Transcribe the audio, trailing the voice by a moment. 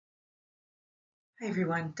Hi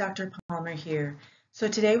everyone, Dr. Palmer here. So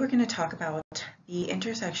today we're going to talk about the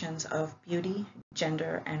intersections of beauty,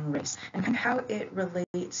 gender, and race, and kind of how it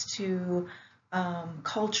relates to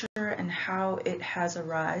culture and how it has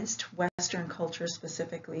arisen, Western culture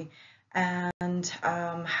specifically, and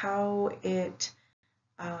how it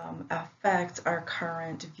affects our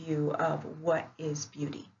current view of what is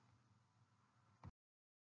beauty.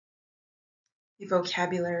 The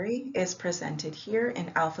vocabulary is presented here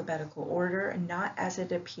in alphabetical order, not as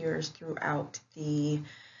it appears throughout the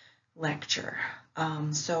lecture.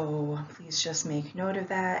 So please just make note of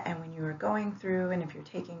that. And when you are going through and if you're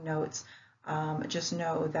taking notes, just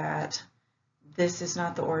know that this is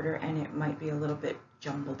not the order and it might be a little bit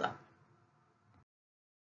jumbled up.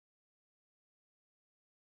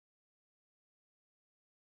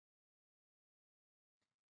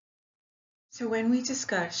 So when we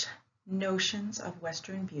discuss notions of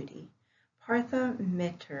Western beauty, Partha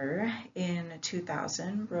Mitter in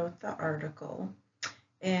 2000 wrote the article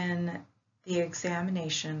in The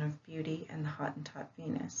Examination of Beauty and the Hottentot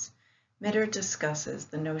Venus. Mitter discusses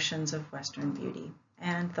the notions of Western beauty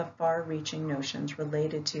and the far-reaching notions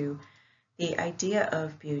related to the idea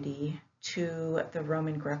of beauty to the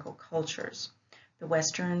Roman Greco cultures. The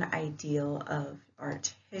Western ideal of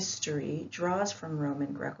art history draws from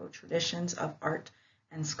Roman Greco traditions of art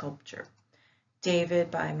and sculpture.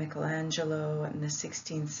 David by Michelangelo in the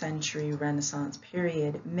 16th century Renaissance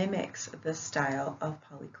period mimics the style of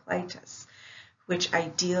Polycletus, which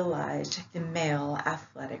idealized the male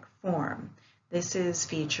athletic form. This is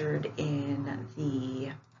featured in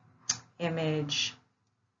the image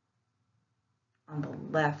on the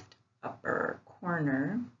left upper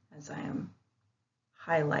corner as I am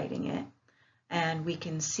highlighting it, and we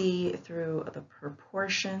can see through the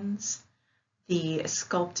proportions, the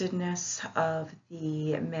sculptedness of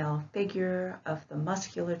the male figure, of the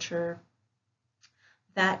musculature.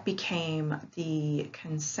 That became the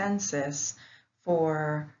consensus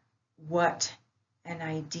for what an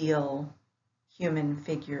ideal human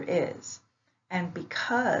figure is. And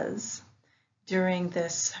because during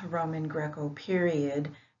this Roman Greco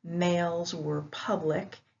period, males were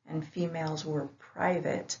public and females were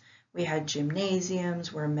private, we had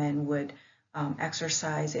gymnasiums where men would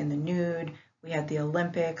exercise in the nude. We had the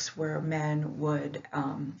Olympics where men would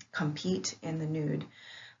compete in the nude.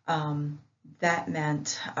 That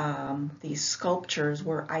meant these sculptures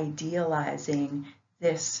were idealizing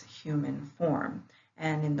this human form.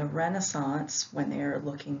 And in the Renaissance, when they're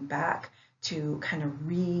looking back to kind of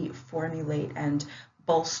reformulate and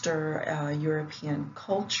bolster European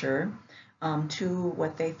culture to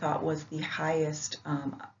what they thought was the highest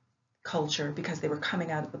culture, because they were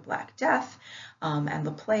coming out of the Black Death and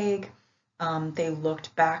the plague, they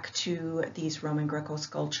looked back to these Roman Greco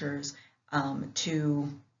sculptures to,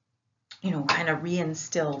 kind of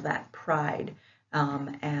reinstill that pride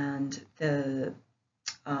and the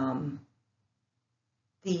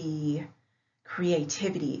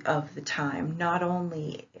creativity of the time, not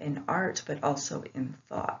only in art, but also in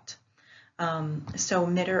thought. So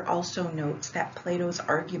Mitter also notes that Plato's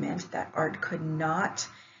argument that art could not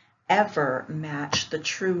ever match the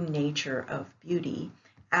true nature of beauty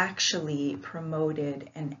actually promoted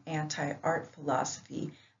an anti-art philosophy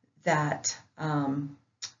that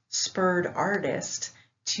spurred artists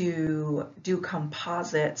to do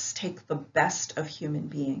composites, take the best of human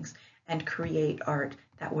beings, and create art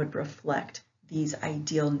that would reflect these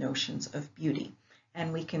ideal notions of beauty.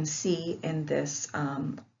 And we can see in this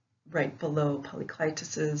right below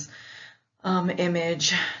Polycletus's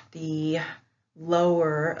image, the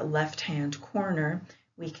lower left-hand corner,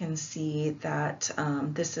 we can see that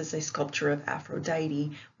this is a sculpture of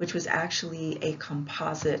Aphrodite, which was actually a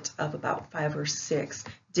composite of about 5 or 6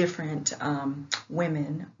 different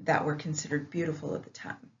women that were considered beautiful at the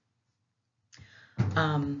time.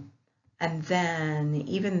 And then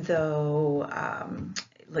even though,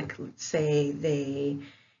 like, let's say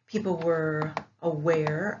people were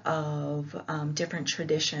aware of different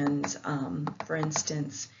traditions, for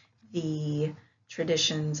instance, the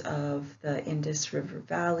traditions of the Indus River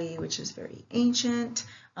Valley, which is very ancient,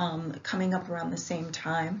 coming up around the same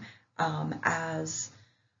time as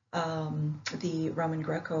the Roman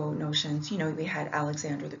Greco notions. We had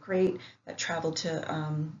Alexander the Great that traveled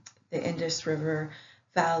to the Indus River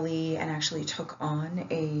Valley and actually took on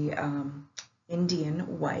a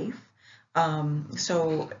Indian wife.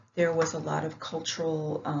 So there was a lot of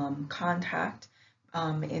cultural contact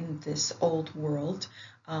in this old world.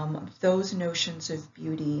 Those notions of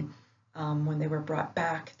beauty, when they were brought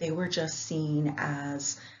back, they were just seen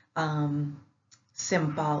as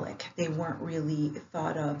symbolic. They weren't really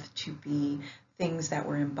thought of to be things that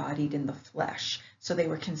were embodied in the flesh. So they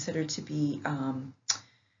were considered to be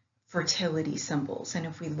fertility symbols. And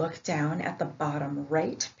if we look down at the bottom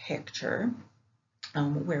right picture,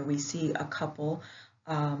 where we see a couple,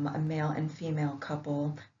 a male and female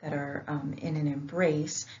couple that are in an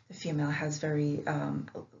embrace. The female has very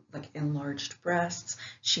like enlarged breasts.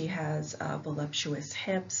 She has voluptuous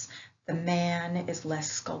hips. The man is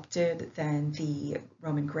less sculpted than the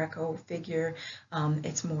Roman Greco figure.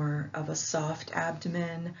 It's more of a soft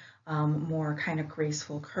abdomen, more kind of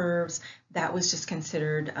graceful curves. That was just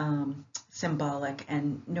considered symbolic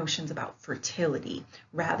and notions about fertility,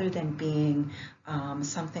 rather than being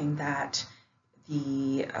something that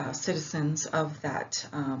the citizens of that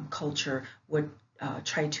culture would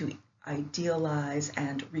try to idealize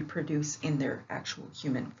and reproduce in their actual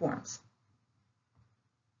human forms.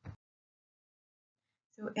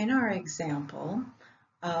 So in our example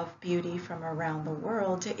of beauty from around the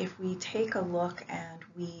world, if we take a look and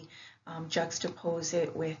we juxtapose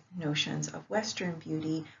it with notions of Western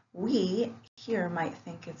beauty, we here might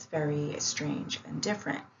think it's very strange and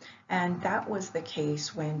different. And that was the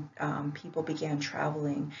case when people began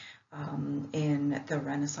traveling in the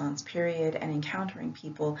Renaissance period and encountering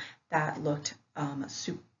people that looked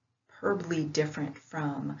superbly different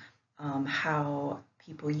from how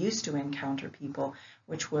people used to encounter people,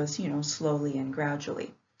 which was, slowly and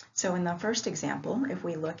gradually. So in the first example, if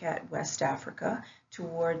we look at West Africa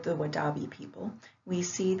toward the Wadabi people, we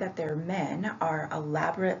see that their men are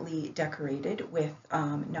elaborately decorated with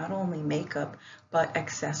not only makeup, but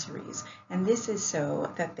accessories. And this is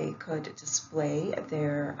so that they could display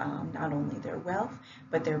their, not only their wealth,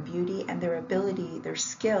 but their beauty and their ability, their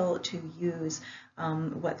skill to use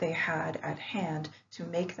what they had at hand to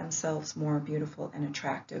make themselves more beautiful and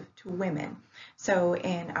attractive to women. So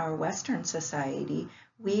in our Western society,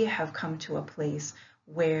 we have come to a place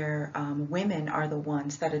where women are the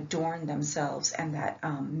ones that adorn themselves and that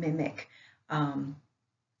mimic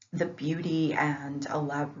the beauty and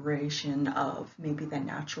elaboration of maybe the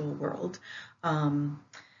natural world, and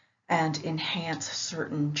enhance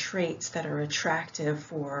certain traits that are attractive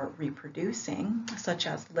for reproducing, such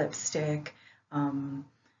as lipstick,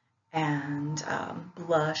 and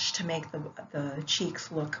blush to make the cheeks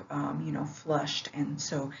look, flushed, and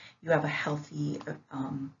so you have a healthy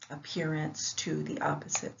appearance to the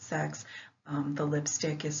opposite sex. The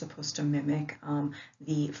lipstick is supposed to mimic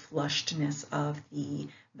the flushedness of the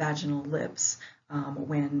vaginal lips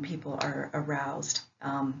when people are aroused,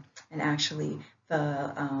 and actually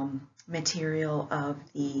the material of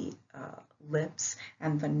the lips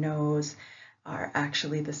and the nose are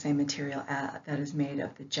actually the same material that is made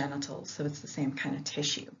of the genitals, so it's the same kind of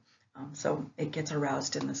tissue. So it gets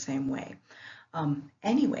aroused in the same way.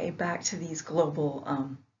 Anyway, back to these global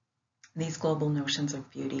notions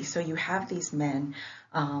of beauty. So you have these men,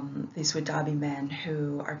 these Wadabi men,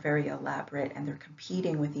 who are very elaborate, and they're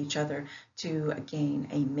competing with each other to gain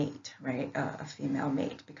a mate, right? A female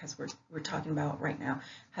mate, because we're talking about right now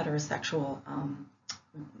heterosexual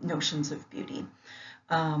notions of beauty.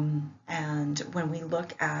 And when we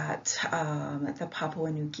look at the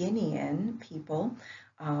Papua New Guinean people,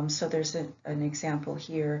 so there's an example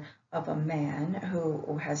here of a man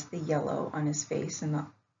who has the yellow on his face in the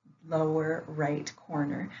lower right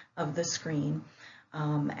corner of the screen.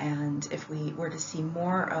 And if we were to see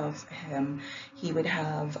more of him, he would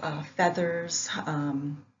have feathers,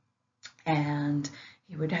 and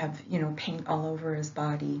he would have, paint all over his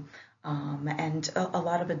body, and a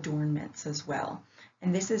lot of adornments as well.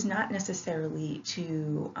 And this is not necessarily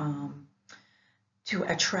to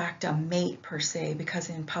attract a mate per se, because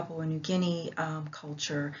in Papua New Guinea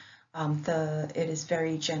culture, it is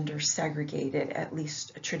very gender segregated, at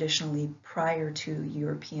least traditionally prior to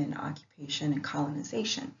European occupation and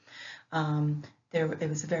colonization. It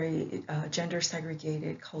was a very gender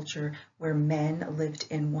segregated culture where men lived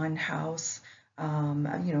in one house,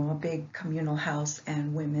 a big communal house,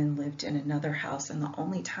 and women lived in another house. And the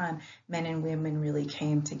only time men and women really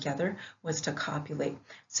came together was to copulate.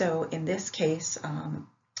 So in this case,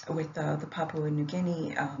 with the Papua New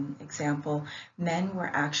Guinea example, men were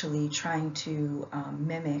actually trying to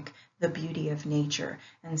mimic the beauty of nature.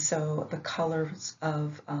 And so the colors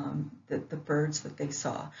of the birds that they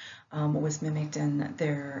saw was mimicked in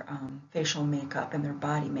their facial makeup and their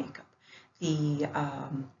body makeup. The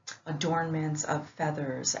adornments of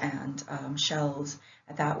feathers and shells,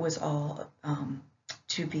 that was all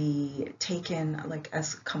to be taken like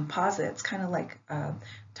as composites, kind of like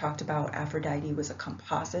talked about Aphrodite was a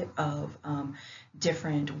composite of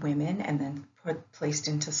different women and then placed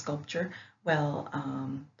into sculpture. Well,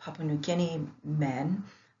 Papua New Guinea men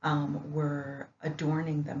were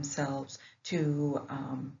adorning themselves to,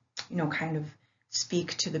 kind of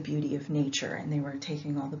speak to the beauty of nature, and they were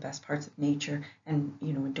taking all the best parts of nature and,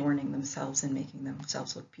 adorning themselves and making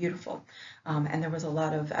themselves look beautiful. And there was a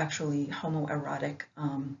lot of actually homoerotic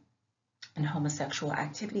and homosexual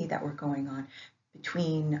activity that were going on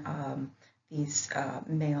between these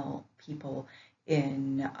male people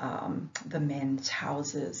in the men's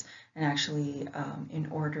houses. And actually, in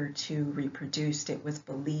order to reproduce, it was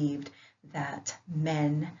believed that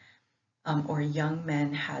men or young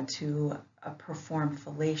men had to perform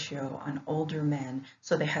fellatio on older men,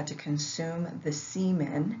 so they had to consume the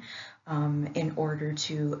semen in order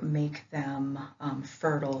to make them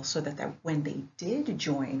fertile, so that when they did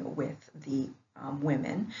join with the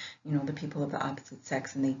women, the people of the opposite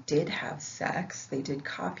sex, and they did have sex, they did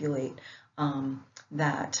copulate,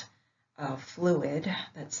 that fluid,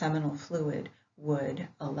 that seminal fluid, would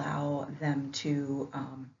allow them to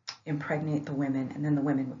impregnate the women, and then the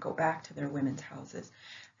women would go back to their women's houses,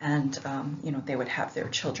 and they would have their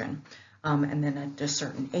children. And then at a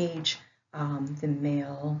certain age, the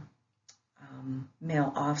male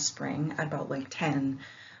offspring, at about like 10,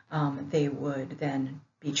 they would then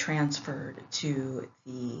be transferred to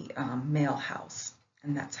the male house,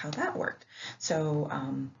 and that's how that worked. So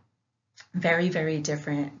very, very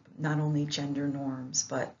different, not only gender norms,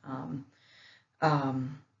 but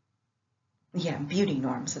beauty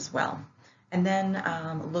norms as well. And then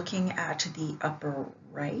looking at the upper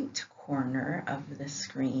right corner of the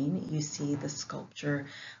screen, you see the sculpture,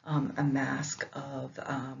 a mask of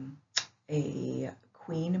a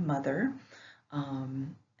queen mother,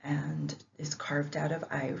 and is carved out of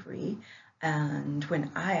ivory. And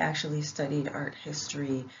when I actually studied art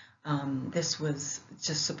history, this was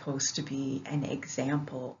just supposed to be an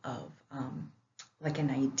example of like an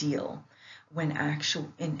ideal, when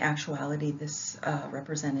in actuality this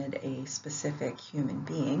represented a specific human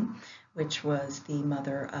being, which was the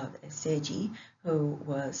mother of Eseji, who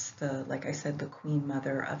was like I said, the queen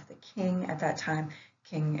mother of the king at that time,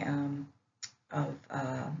 king of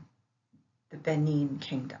the Benin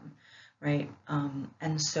kingdom, right?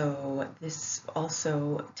 And so this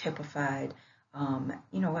also typified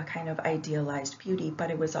a kind of idealized beauty,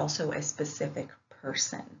 but it was also a specific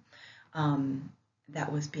person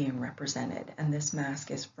that was being represented. And this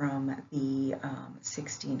mask is from the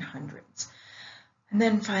 1600s. And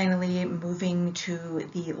then finally, moving to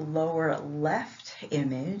the lower left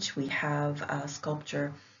image, we have a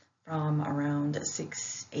sculpture from around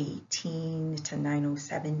 618 to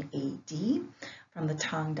 907 AD from the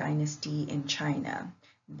Tang Dynasty in China.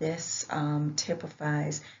 This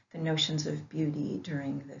typifies the notions of beauty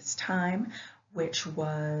during this time, which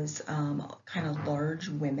was kind of large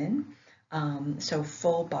women, so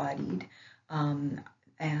full-bodied,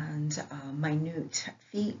 and minute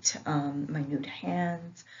feet, minute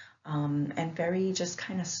hands, and very just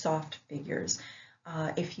kind of soft figures.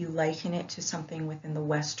 If you liken it to something within the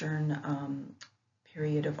Western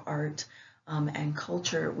period of art and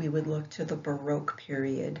culture, we would look to the Baroque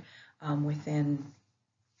period within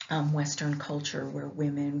Western culture, where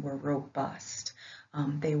women were robust,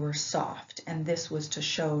 they were soft, and this was to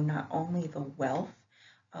show not only the wealth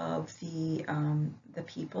of the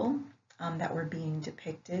people that were being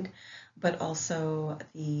depicted, but also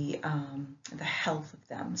the health of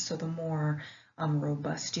them. So the more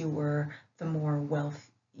robust you were, the more wealth,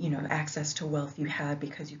 access to wealth you had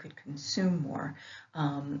because you could consume more.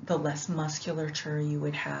 The less musculature you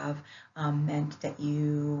would have meant that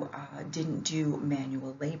you didn't do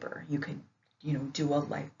manual labor. You could, do a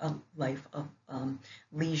life of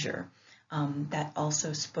leisure. That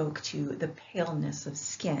also spoke to the paleness of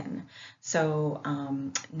skin. So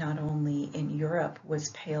not only in Europe was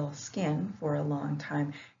pale skin for a long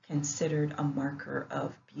time considered a marker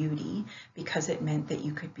of beauty, because it meant that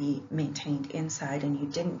you could be maintained inside and you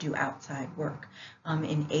didn't do outside work.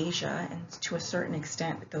 In Asia, and to a certain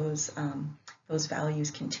extent those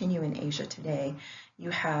values continue in Asia today, you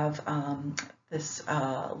have this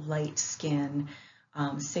light skin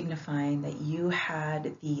signifying that you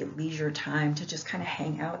had the leisure time to just kind of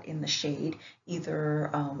hang out in the shade, either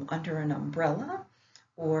under an umbrella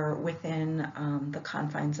or within the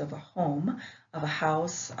confines of a home, of a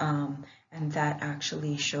house, and that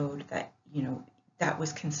actually showed that, that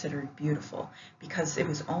was considered beautiful, because it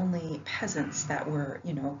was only peasants that were,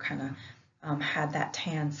 kind of had that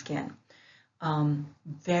tan skin.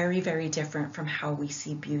 Very, very different from how we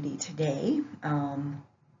see beauty today.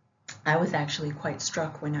 I was actually quite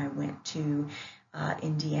struck when I went to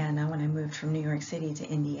Indiana, when I moved from New York City to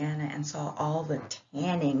Indiana, and saw all the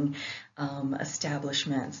tanning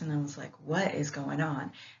establishments, and I was like, what is going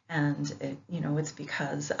on? And it's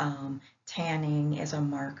because tanning is a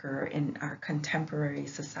marker in our contemporary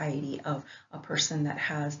society of a person that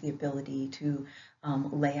has the ability to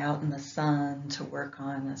lay out in the sun, to work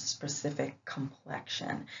on a specific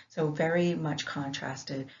complexion. So very much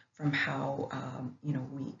contrasted from how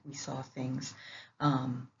we saw things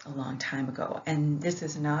a long time ago. And this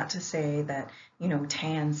is not to say that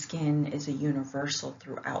tan skin is a universal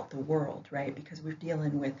throughout the world, right? Because we're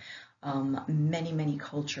dealing with many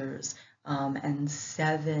cultures and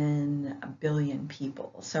 7 billion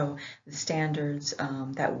people. So the standards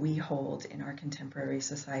that we hold in our contemporary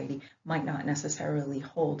society might not necessarily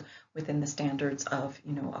hold within the standards of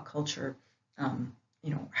a culture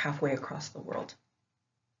halfway across the world.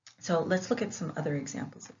 So let's look at some other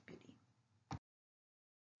examples of beauty.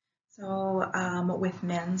 So with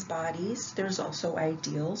men's bodies, there's also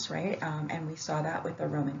ideals, right? And we saw that with the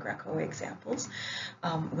Roman Greco examples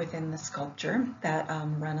within the sculpture that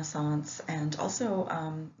Renaissance and also,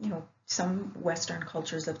 some Western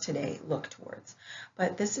cultures of today look towards.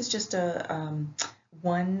 But this is just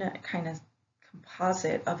one kind of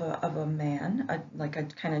composite of a man, like a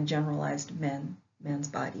kind of generalized man's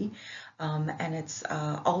body, and it's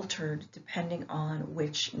altered depending on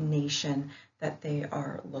which nation that they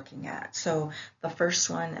are looking at. So the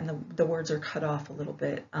first one, and the words are cut off a little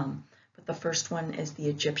bit, but the first one is the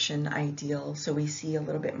Egyptian ideal. So we see a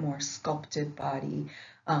little bit more sculpted body,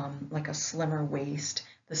 like a slimmer waist.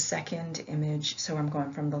 The second image, so I'm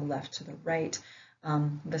going from the left to the right,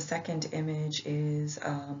 the second image is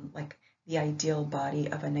like the ideal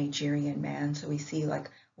body of a Nigerian man. So we see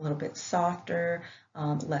like a little bit softer,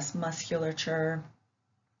 less musculature,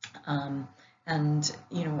 and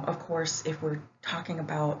of course, if we're talking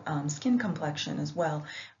about skin complexion as well,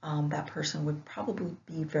 that person would probably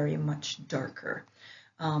be very much darker.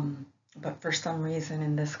 But for some reason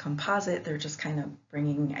in this composite, they're just kind of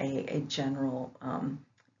bringing a general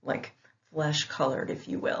like flesh colored, if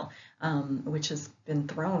you will, which has been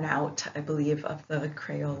thrown out, I believe, of the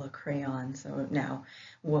Crayola crayon. So now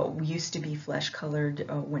what used to be flesh colored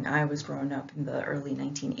when I was growing up in the early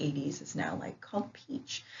 1980s is now like called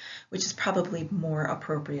peach, which is probably more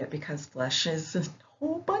appropriate because flesh is a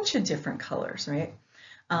whole bunch of different colors, right?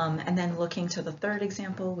 And then looking to the third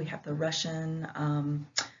example, we have the Russian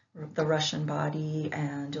body,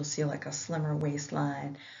 and you'll see like a slimmer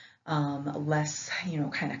waistline, less,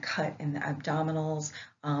 kind of cut in the abdominals,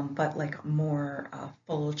 but like more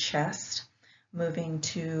full chest. Moving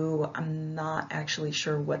to, I'm not actually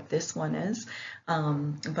sure what this one is,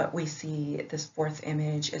 but we see this fourth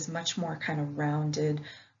image is much more kind of rounded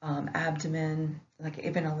abdomen, like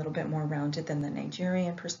even a little bit more rounded than the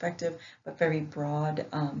Nigerian perspective, but very broad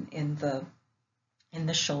in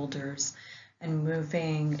the shoulders. And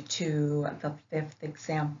moving to the fifth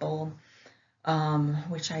example,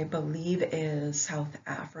 which I believe is South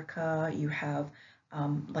Africa. You have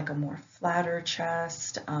like a more flatter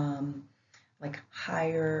chest, like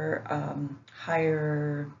higher,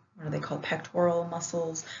 what are they called, pectoral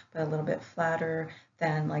muscles, but a little bit flatter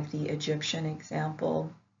than like the Egyptian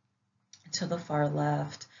example. To the far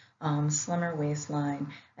left, slimmer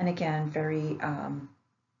waistline, and again, very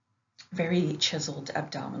chiseled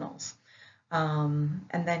abdominals. And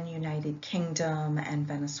then United Kingdom and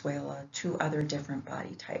Venezuela, 2 other different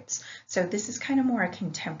body types. So this is kind of more a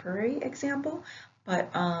contemporary example, but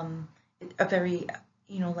a very,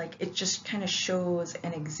 like it just kind of shows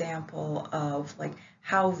an example of like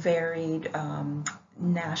how varied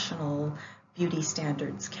national beauty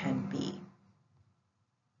standards can be.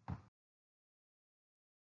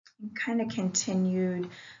 Kind of continued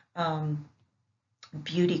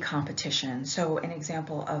beauty competition. So an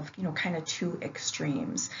example of, kind of 2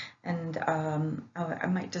 extremes. And I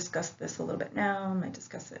might discuss this a little bit now, I might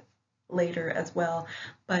discuss it later as well.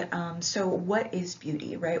 But so what is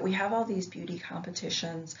beauty, right? We have all these beauty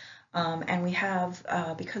competitions, and we have,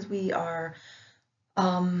 because we are,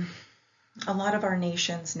 a lot of our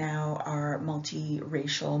nations now are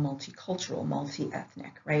multiracial, multicultural,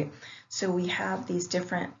 multi-ethnic, right? So we have these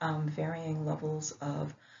different varying levels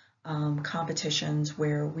of competitions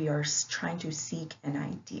where we are trying to seek an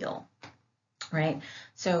ideal, right?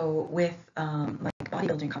 So with like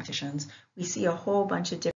bodybuilding competitions, we see a whole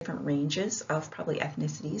bunch of different ranges of probably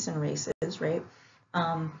ethnicities and races, right?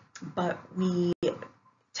 But we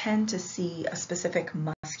tend to see a specific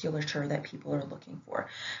musculature that people are looking for.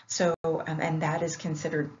 So, and that is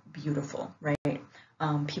considered beautiful, right?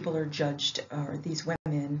 People are judged, or these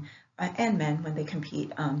women and men, when they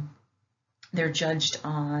compete, they're judged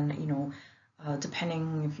on,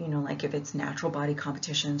 depending if, like if it's natural body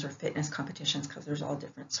competitions or fitness competitions, because there's all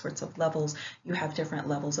different sorts of levels, you have different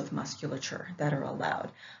levels of musculature that are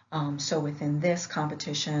allowed. So within this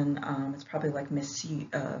competition, it's probably like Miss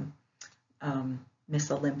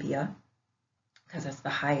Olympia, because that's the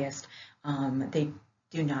highest. They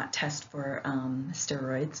do not test for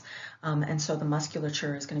steroids. And so the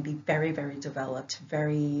musculature is going to be very, very developed,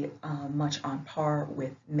 very much on par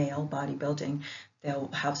with male bodybuilding.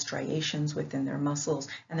 They'll have striations within their muscles,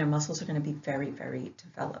 and their muscles are going to be very, very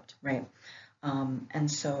developed, right?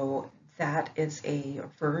 And so that is a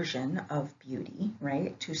version of beauty,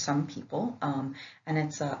 right, to some people. And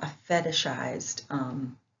it's a fetishized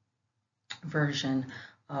version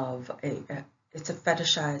of it's a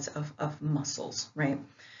fetishize of muscles, right?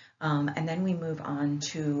 And then we move on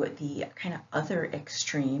to the kind of other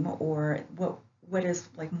extreme, or what is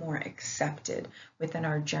like more accepted within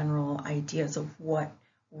our general ideas of what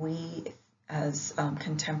we as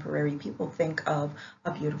contemporary people think of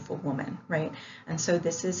a beautiful woman, right? And so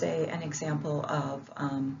this is an example of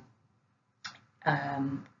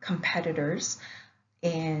competitors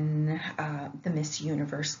in the Miss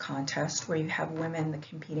Universe contest, where you have women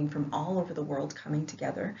competing from all over the world coming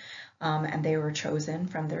together, and they were chosen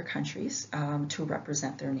from their countries to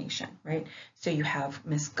represent their nation, right? So you have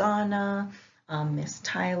Miss Ghana, Miss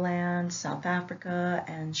Thailand, South Africa,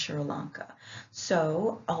 and Sri Lanka.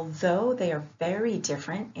 So although they are very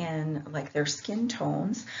different in like their skin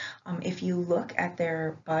tones, if you look at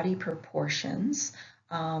their body proportions,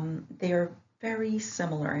 they're very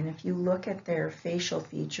similar, and if you look at their facial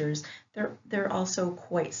features, they're also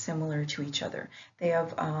quite similar to each other. They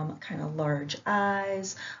have kind of large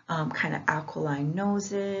eyes, kind of aquiline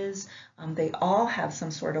noses. They all have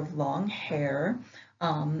some sort of long hair.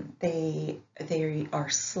 They are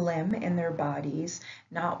slim in their bodies.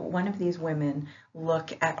 Not one of these women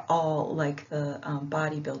look at all like the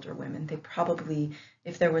bodybuilder women. They probably,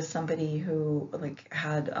 if there was somebody who like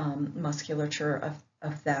had musculature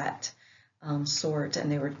of that sort,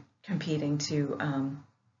 and they were competing to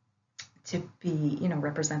be,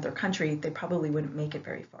 represent their country, they probably wouldn't make it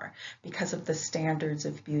very far because of the standards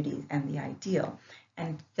of beauty and the ideal.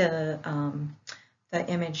 And the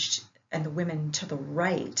image and the women to the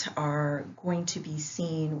right are going to be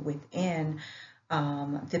seen within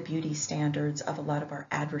the beauty standards of a lot of our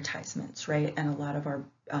advertisements, right? And a lot of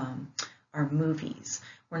our movies.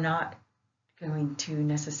 We're not going to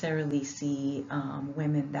necessarily see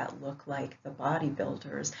women that look like the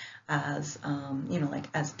bodybuilders as, like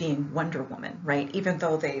as being Wonder Woman, right? Even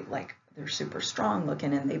though they're super strong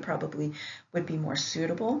looking, and they probably would be more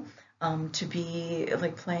suitable to be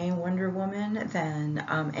like playing Wonder Woman than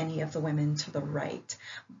any of the women to the right.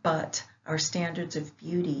 But our standards of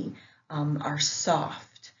beauty are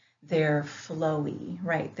soft, they're flowy,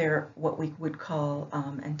 right? They're what we would call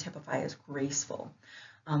and typify as graceful.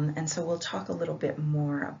 And so we'll talk a little bit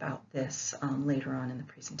more about this later on in the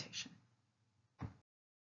presentation.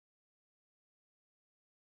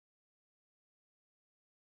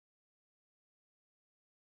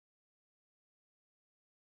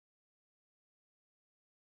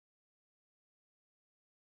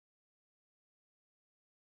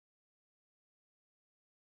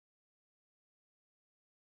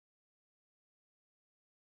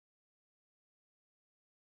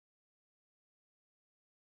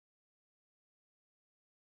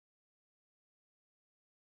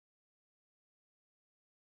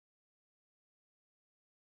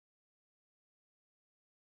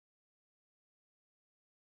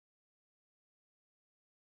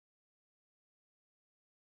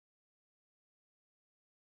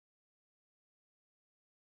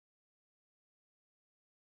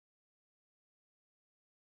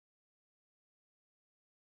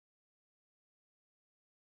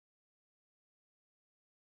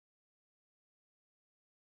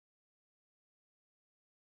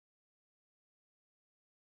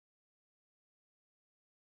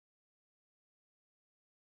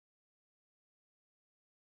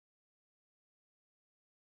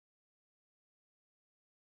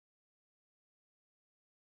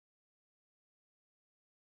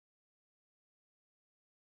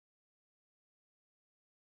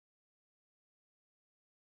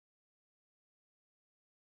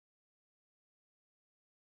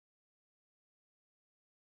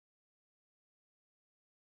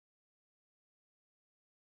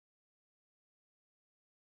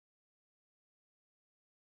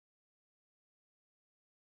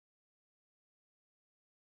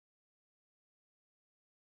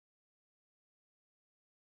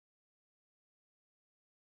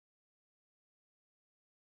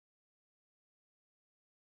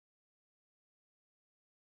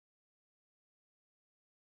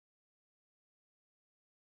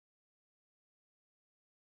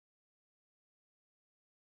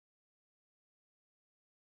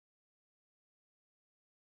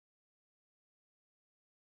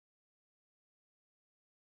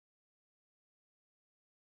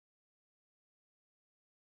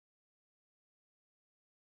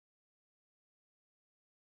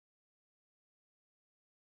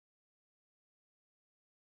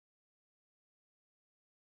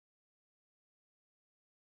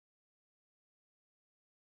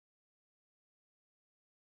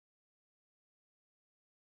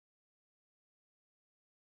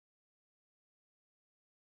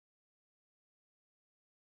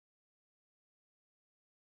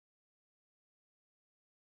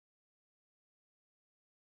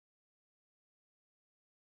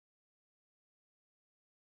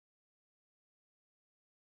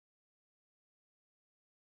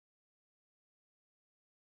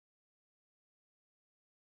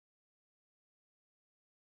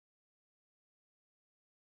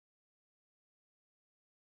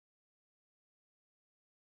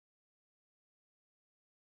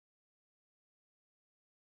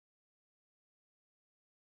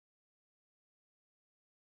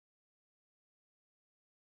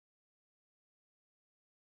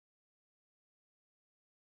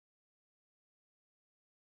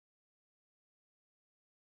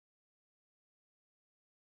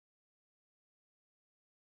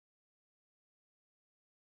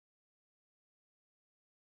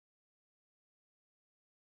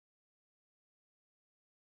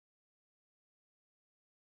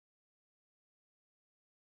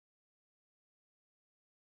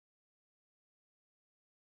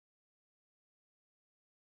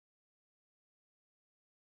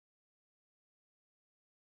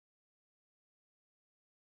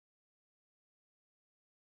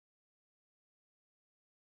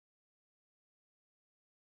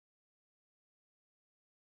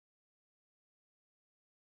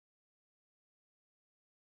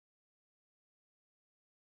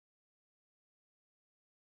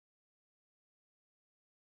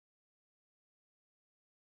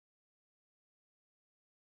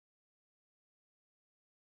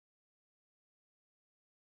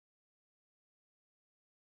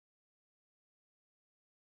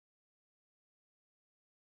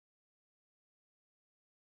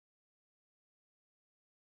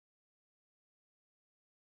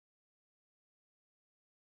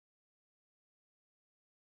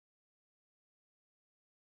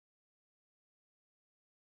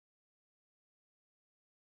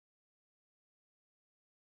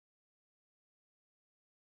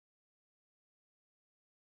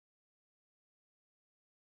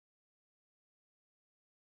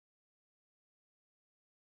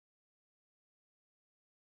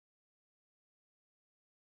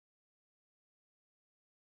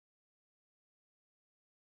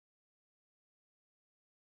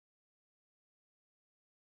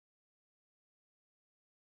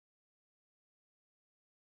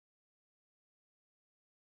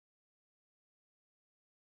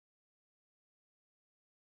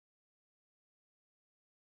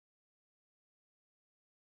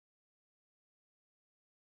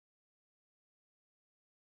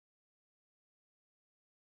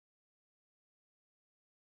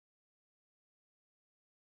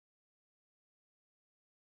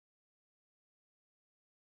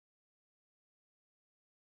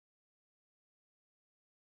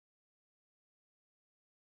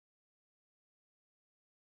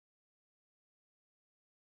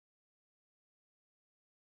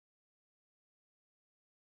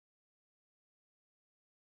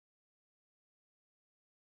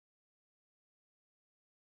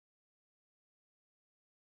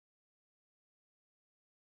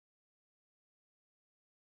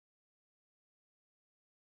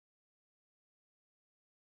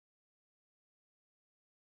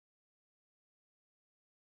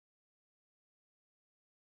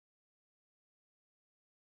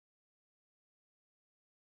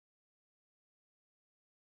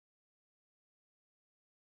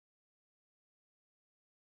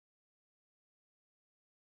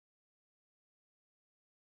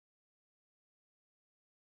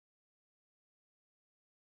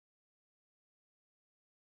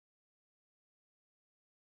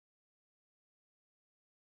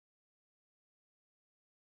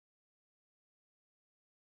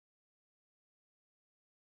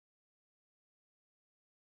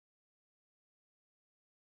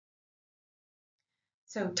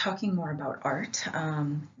 So talking more about art,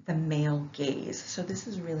 the male gaze. So this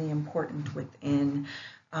is really important within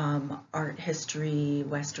art history,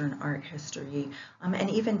 Western art history, and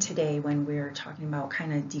even today when we're talking about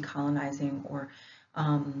kind of decolonizing or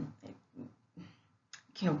kind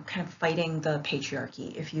of fighting the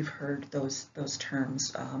patriarchy, if you've heard those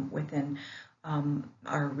terms within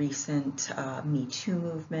our recent Me Too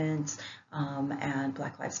movements and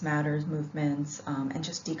Black Lives Matter movements and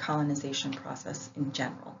just decolonization process in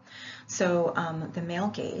general. So the male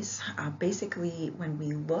gaze, basically when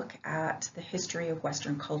we look at the history of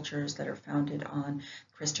Western cultures that are founded on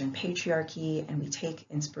Christian patriarchy and we take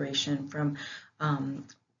inspiration from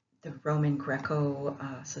the Roman Greco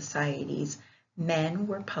societies, men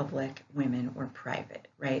were public, women were private,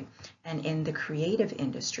 right? And in the creative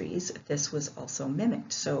industries, this was also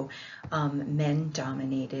mimicked. So men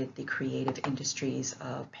dominated the creative industries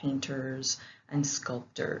of painters and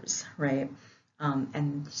sculptors, right?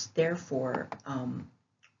 And therefore,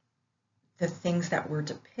 the things that were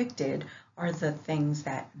depicted are the things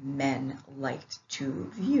that men liked to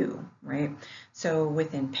view, right? So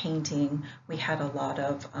within painting, we had a lot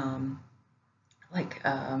of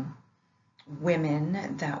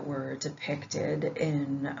women that were depicted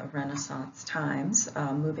in Renaissance times,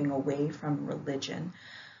 moving away from religion.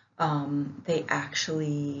 They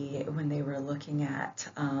actually, when they were looking at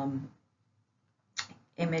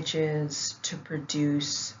images to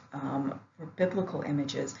produce for biblical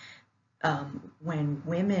images, when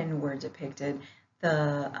women were depicted,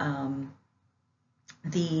 the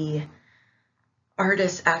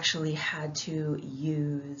artists actually had to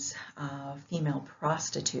use female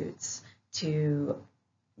prostitutes to,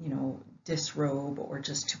 disrobe or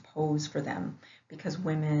just to pose for them, because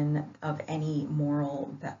women of any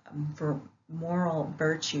moral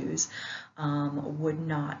virtues would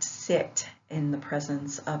not sit in the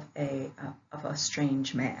presence of a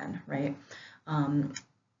strange man, right?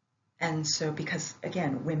 And so, because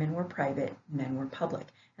again, women were private, men were public,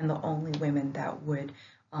 and the only women that would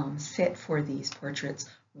sit for these portraits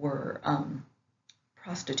were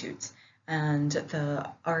prostitutes. And the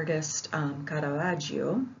artist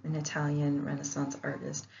Caravaggio, an Italian Renaissance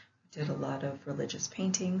artist, did a lot of religious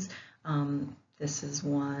paintings. This is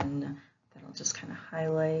one that I'll just kind of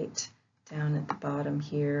highlight down at the bottom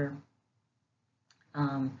here.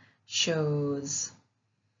 Shows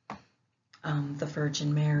the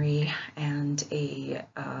Virgin Mary and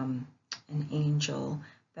an angel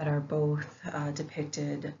that are both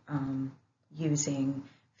depicted using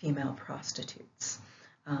female prostitutes.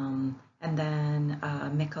 And then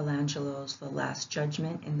Michelangelo's The Last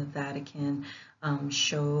Judgment in the Vatican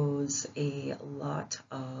shows a lot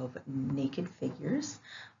of naked figures,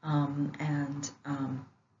 and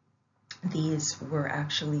these were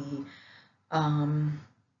actually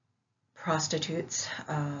prostitutes,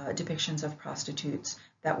 depictions of prostitutes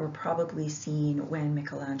that were probably seen when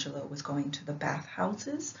Michelangelo was going to the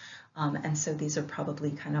bathhouses. And so these are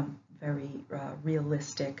probably kind of very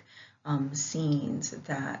realistic scenes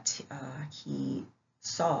that he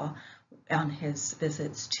saw on his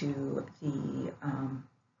visits to the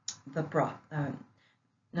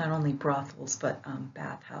not only brothels, but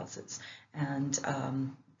bathhouses. And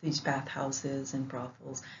these bathhouses and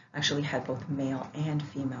brothels actually had both male and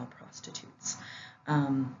female prostitutes.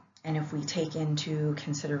 And if we take into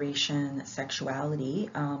consideration sexuality,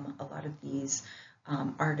 a lot of these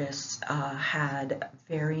artists had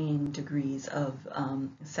varying degrees of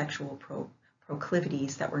sexual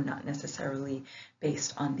proclivities that were not necessarily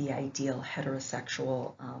based on the ideal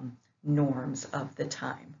heterosexual norms of the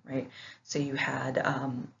time, right? So you had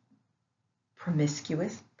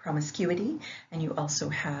promiscuity, and you also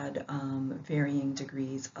had varying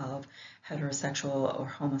degrees of heterosexual or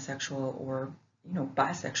homosexual or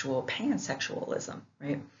bisexual, pansexualism,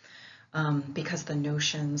 right? Because the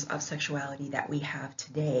notions of sexuality that we have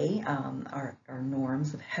today are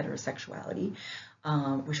norms of heterosexuality,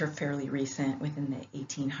 which are fairly recent, within the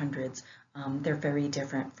 1800s. They're very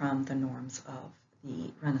different from the norms of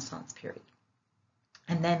the Renaissance period.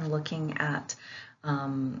 And then looking at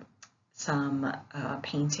some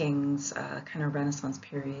paintings, kind of Renaissance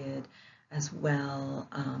period as well,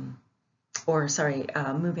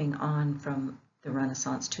 moving on from the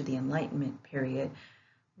Renaissance to the Enlightenment period,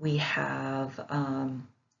 we have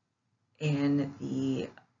in the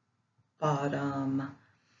bottom,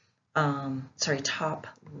 top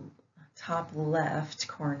left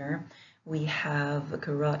corner, we have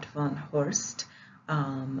Gerard von Horst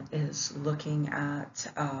is looking at,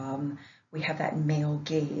 we have that male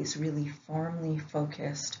gaze really firmly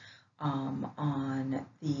focused on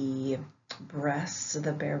the breasts,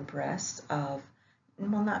 the bare breasts of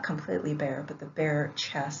well, not completely bare, but the bare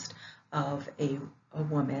chest of a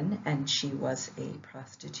woman, and she was a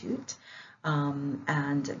prostitute.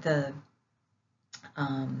 And the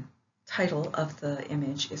title of the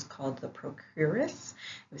image is called The Procuress.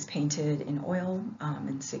 It was painted in oil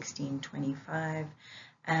in 1625,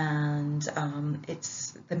 and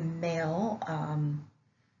it's the male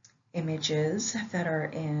images that are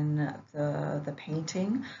in the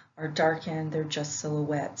painting are darkened, they're just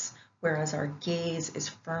silhouettes, whereas our gaze is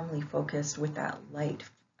firmly focused with that light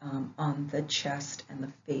on the chest and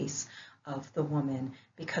the face of the woman,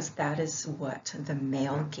 because that is what the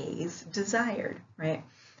male gaze desired, right?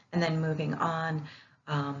 And then moving on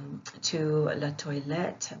to La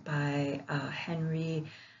Toilette by Henry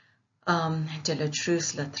de la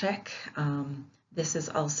Trousse-Lautrec. This is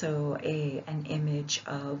also an image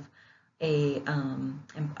of a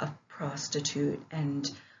prostitute,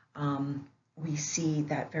 and we see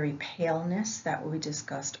that very paleness that we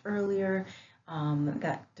discussed earlier,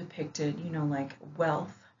 that depicted, you know, like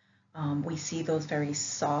wealth. We see those very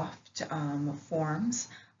soft forms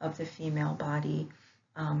of the female body,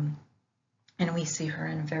 and we see her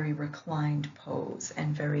in a very reclined pose,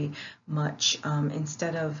 and very much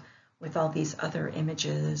instead of with all these other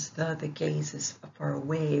images, the gaze is far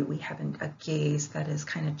away. We have a gaze that is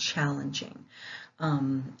kind of challenging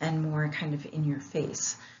and more kind of in your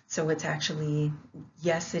face. So it's actually,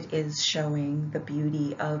 yes, it is showing the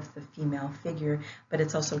beauty of the female figure, but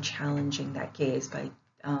it's also challenging that gaze by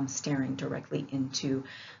staring directly into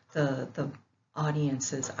the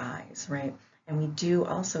audience's eyes, right? And we do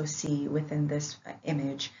also see within this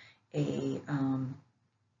image a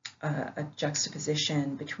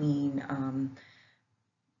juxtaposition between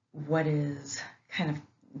what is kind of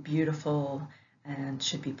beautiful and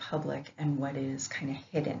should be public and what is kind of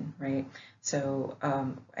hidden, right? So,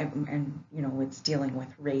 and you know, it's dealing with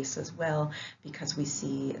race as well, because we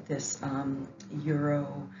see this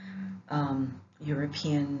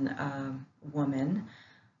European woman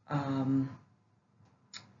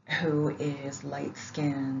who is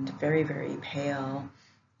light-skinned, very, very pale,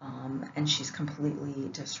 and she's completely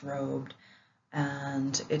disrobed,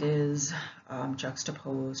 and it is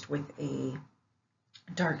juxtaposed with a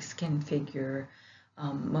dark-skinned figure,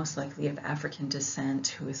 most likely of African descent,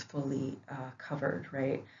 who is fully covered,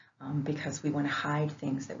 right? Because we want to hide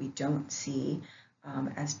things that we don't see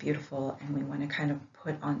as beautiful, and we want to kind of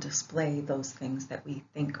put on display those things that we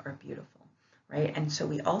think are beautiful, right? And so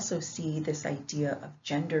we also see this idea of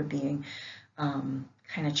gender being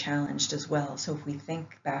kind of challenged as well. So if we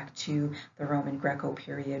think back to the Roman Greco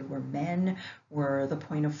period, where men were the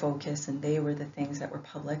point of focus and they were the things that were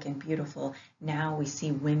public and beautiful, now we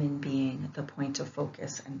see women being the point of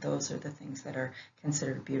focus, and those are the things that are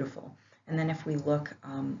considered beautiful. And then if we look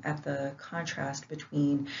at the contrast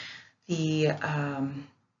between the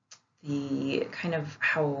kind of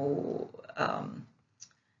how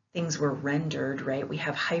things were rendered, right? We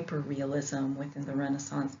have hyperrealism within the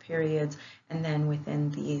Renaissance periods, and then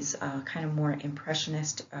within these kind of more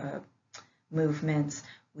impressionist movements,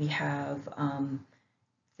 we have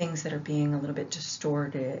things that are being a little bit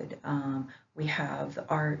distorted. We have the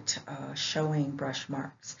art showing brush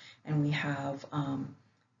marks, and we have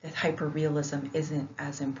that hyperrealism isn't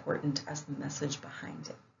as important as the message behind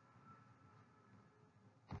it.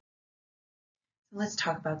 Let's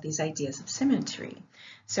talk about these ideas of symmetry.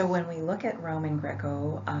 So when we look at Roman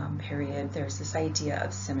Greco period, there's this idea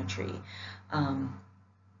of symmetry.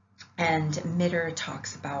 And Mitter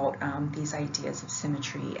talks about these ideas of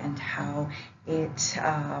symmetry and how it,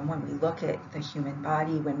 when we look at the human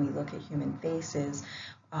body, when we look at human faces,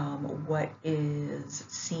 what is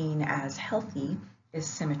seen as healthy is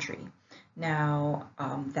symmetry. Now,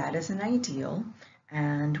 that is an ideal,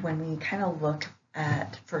 and when we kind of look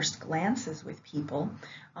at first glances with people,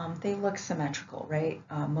 they look symmetrical, right?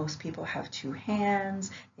 Most people have two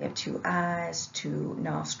hands, they have two eyes, two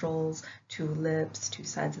nostrils, two lips, two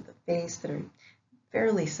sides of the face that are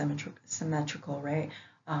fairly symmetrical, right?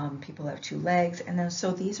 People have two legs, and then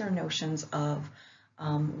so these are notions of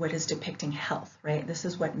what is depicting health, right? This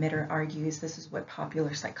is what Mitter argues. This is what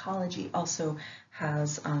popular psychology also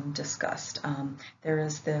has discussed. There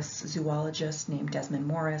is this zoologist named Desmond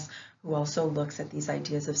Morris who also looks at these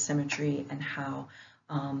ideas of symmetry and how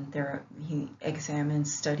he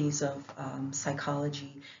examines studies of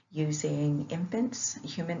psychology using infants,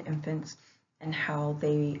 human infants, and how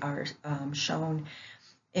they are shown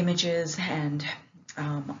images and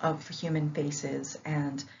of human faces,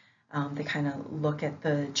 and they kind of look at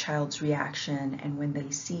the child's reaction, and when they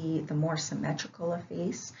see the more symmetrical a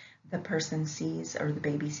face the person sees or the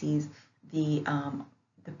baby sees, the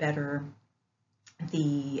better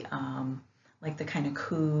the like the kind of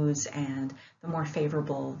coos, and the more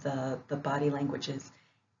favorable the body language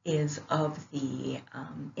is of the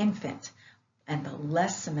infant, and the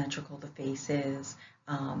less symmetrical the face is,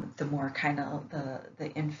 the more kind of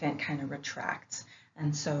the infant kind of retracts.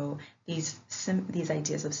 And so these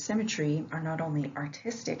ideas of symmetry are not only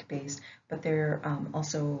artistic based, but they're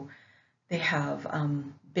also, they have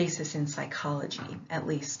basis in psychology, at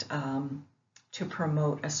least, to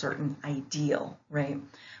promote a certain ideal, right?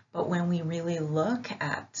 But when we really look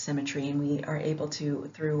at symmetry, and we are able to,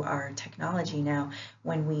 through our technology now,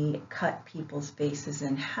 when we cut people's faces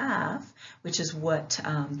in half, which is what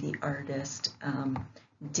the artist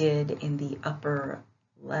did in the upper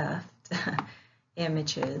left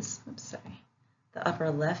images, the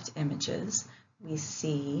upper left images, we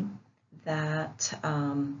see that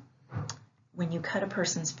when you cut a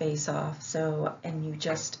person's face off, and you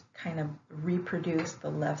just kind of reproduce the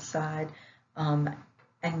left side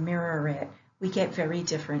and mirror it, we get very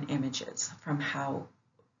different images from how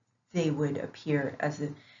they would appear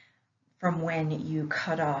from when you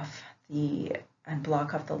cut off and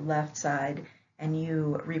block off the left side and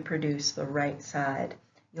you reproduce the right side.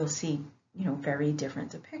 You'll see, very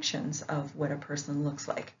different depictions of what a person looks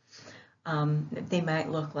like. They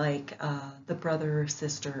might look like the brother or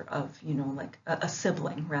sister of, like a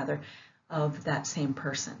sibling rather, of that same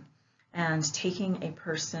person. And taking a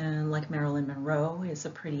person like Marilyn Monroe is a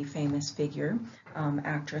pretty famous figure,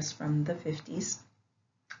 actress from the 50s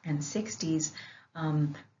and 60s.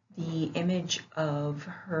 The image of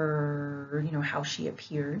her, how she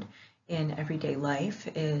appeared in everyday life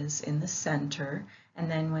is in the center.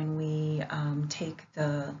 And then when we take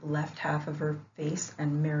the left half of her face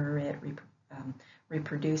and mirror it,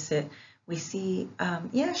 reproduce it, we see,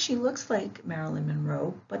 yeah, she looks like Marilyn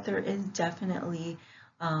Monroe, but there is definitely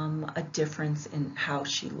a difference in how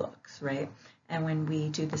she looks, right? And when we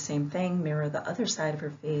do the same thing, mirror the other side of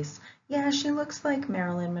her face, yeah, she looks like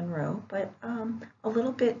Marilyn Monroe, but a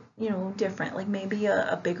little bit, different, like maybe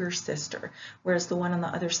a bigger sister, whereas the one on the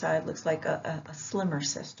other side looks like a slimmer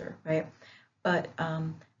sister, right? But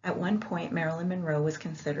at one point, Marilyn Monroe was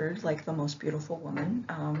considered like the most beautiful woman,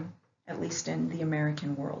 at least in the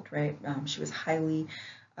American world, right? She was highly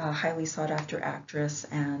sought after actress,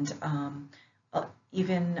 and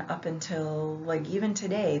even up until, like, even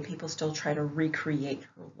today, people still try to recreate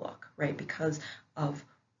her look, right? Because of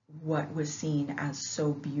what was seen as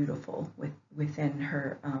so beautiful within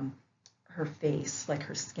her face, like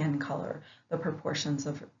her skin color, the proportions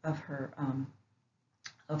of her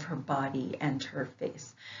body and her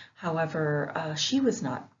face. However, she was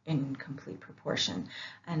not in complete proportion,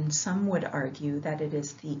 and some would argue that it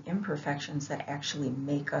is the imperfections that actually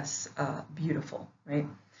make us beautiful, right?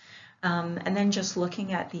 And then just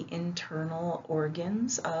looking at the internal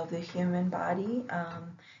organs of the human body,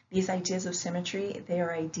 these ideas of symmetry, they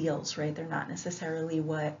are ideals, right? They're not necessarily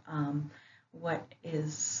what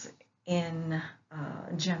is in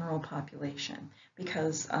general population,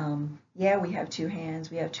 because yeah, we have two hands,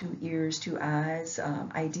 we have two ears, two eyes,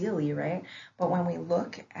 ideally, right? But when we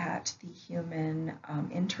look at the human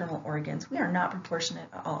internal organs, we are not proportionate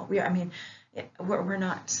at all. We're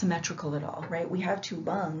not symmetrical at all, right? We have two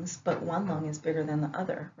lungs, but one lung is bigger than the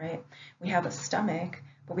other, right? We have a stomach,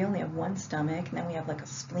 but we only have one stomach, and then we have like a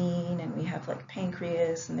spleen, and we have like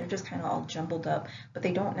pancreas, and they're just kind of all jumbled up, but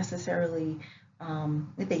they don't necessarily,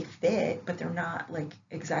 they fit, but they're not like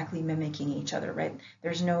exactly mimicking each other, right?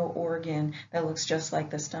 There's no organ that looks just like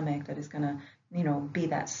the stomach that is gonna,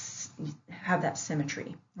 have that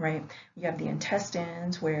symmetry, right? You have the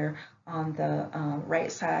intestines, where on the right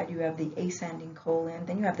side you have the ascending colon,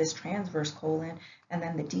 then you have this transverse colon, and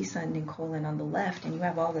then the descending colon on the left, and you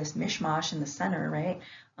have all this mishmash in the center, right?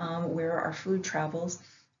 Where our food travels,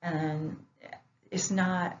 and it's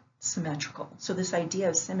not symmetrical. So this idea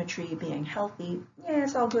of symmetry being healthy, yeah,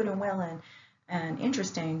 it's all good and well and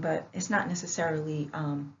interesting, but it's not necessarily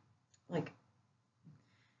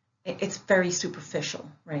it's very superficial,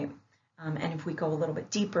 right? And if we go a little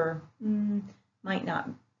bit deeper, might not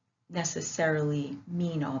necessarily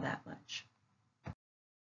mean all that much.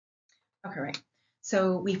 Okay, right.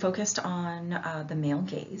 So we focused on the male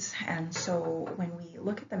gaze, and so when we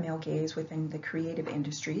look at the male gaze within the creative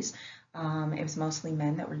industries, it was mostly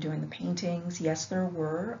men that were doing the paintings. Yes, there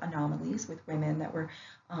were anomalies with women that were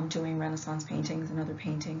doing Renaissance paintings and other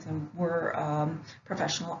paintings, and were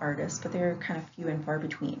professional artists, but they're kind of few and far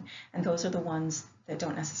between. And those are the ones that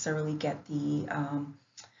don't necessarily get the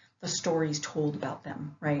stories told about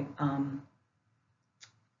them, right?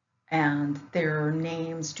 And their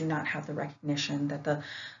names do not have the recognition that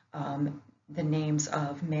the names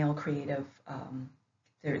of male creative,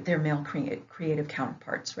 their male creative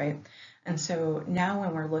counterparts, right? And so now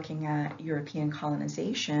when we're looking at European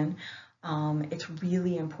colonization, it's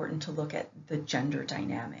really important to look at the gender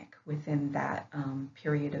dynamic within that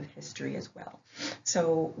period of history as well.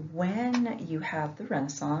 So when you have the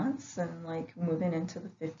Renaissance and like moving into the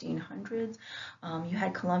 1500s, you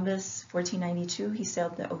had Columbus, 1492, he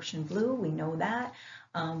sailed the ocean blue, we know that.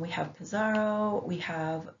 We have Pizarro, we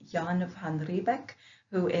have Jan van Riebeeck,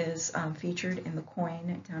 who is featured in the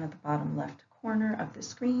coin down at the bottom left corner of the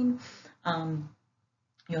screen.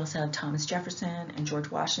 You also have Thomas Jefferson and George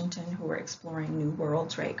Washington, who were exploring new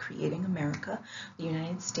worlds, right, creating America, the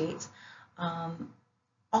United States.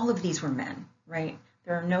 All of these were men, right?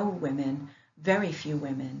 There are no women, very few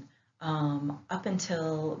women. Up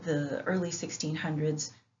until the early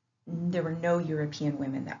 1600s, there were no European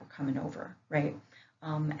women that were coming over, right?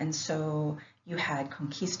 And so you had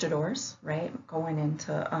conquistadors, right, going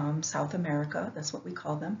into South America. That's what we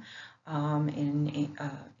call them. In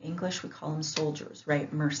English, we call them soldiers,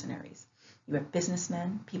 right, mercenaries. You have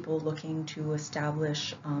businessmen, people looking to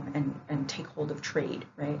establish and take hold of trade,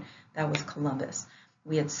 right? That was Columbus.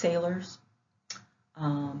 We had sailors,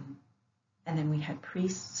 and then we had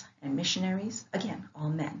priests and missionaries, again, all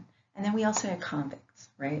men. And then we also had convicts,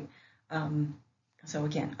 right? So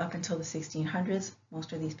again, up until the 1600s,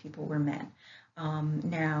 most of these people were men.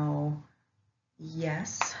 Now,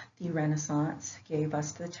 yes, the Renaissance gave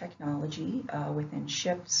us the technology within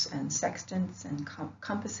ships and sextants and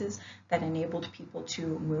compasses that enabled people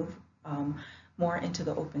to move more into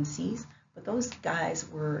the open seas. But those guys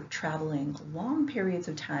were traveling long periods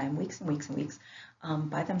of time, weeks and weeks and weeks,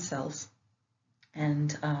 by themselves.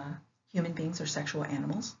 And human beings are sexual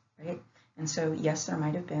animals, right? And so, yes, there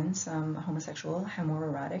might have been some homosexual,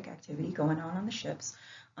 homoerotic activity going on the ships.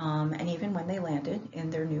 And even when they landed in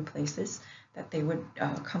their new places that they would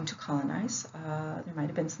come to colonize, there might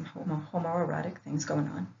have been some homoerotic things going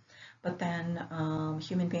on. But then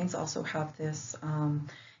human beings also have this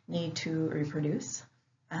need to reproduce.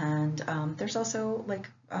 And there's also like,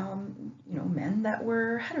 men that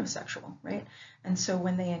were heterosexual, right? And so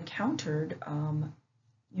when they encountered,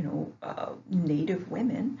 native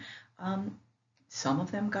women, some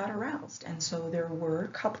of them got aroused. And so there were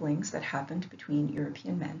couplings that happened between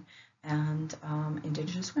European men and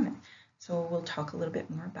indigenous women. So we'll talk a little bit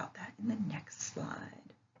more about that in the next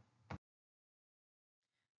slide.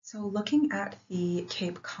 So looking at the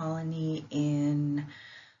Cape Colony in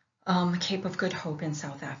Cape of Good Hope in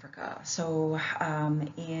South Africa. So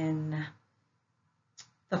in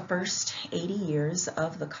the first 80 years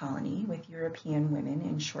of the colony with European women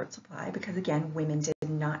in short supply, because again, women did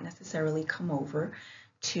not necessarily come over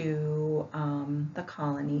to the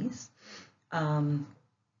colonies.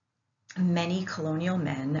 Many colonial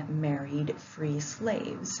men married free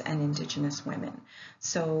slaves and indigenous women.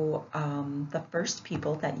 So the first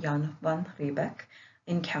people that Jan van Riebeeck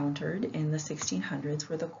encountered in the 1600s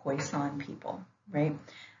were the Khoisan people, right?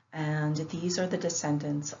 And these are the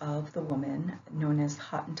descendants of the woman known as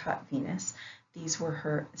Hottentot Venus. These were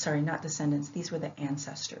her, sorry, not descendants, these were the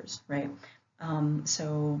ancestors, right? Kind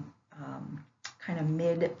of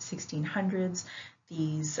mid-1600s,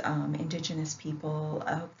 these indigenous people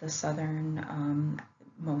of the southern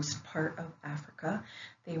most part of Africa,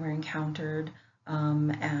 they were encountered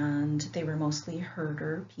and they were mostly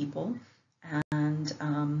herder people. And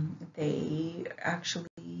they actually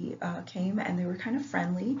came and they were kind of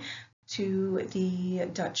friendly to the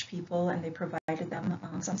Dutch people, and they provided them,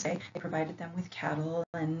 some say they provided them with cattle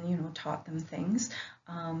and, taught them things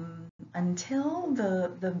until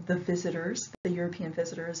the visitors, the European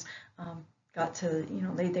visitors, got to,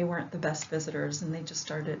 they weren't the best visitors, and they just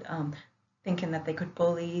started thinking that they could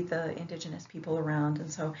bully the indigenous people around,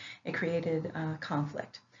 and so it created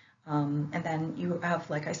conflict. And then you have,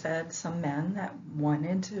 like I said, some men that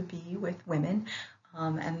wanted to be with women,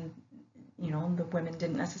 and the women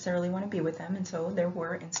didn't necessarily want to be with them, and so there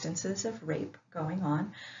were instances of rape going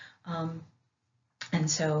on. And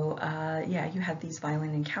so, you had these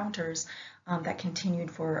violent encounters that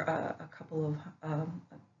continued for a couple of,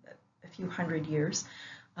 a few hundred years.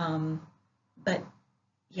 But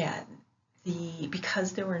yeah,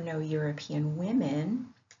 because there were no European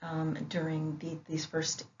women during these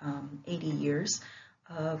first 80 years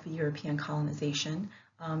of European colonization,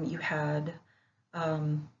 you had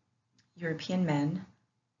European men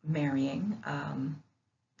marrying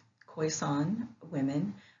Khoisan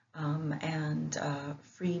women and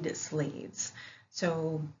freed slaves.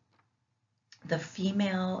 So the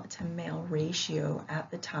female to male ratio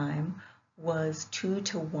at the time was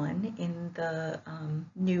 2-1 in the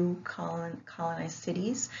new colonized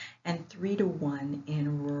cities and 3-1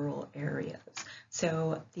 in rural areas.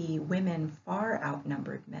 So the women far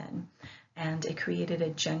outnumbered men, and it created a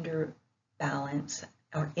gender balance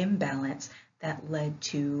or imbalance that led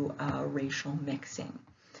to racial mixing.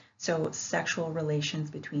 So sexual relations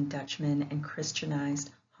between Dutchmen and Christianized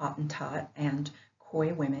Hottentot and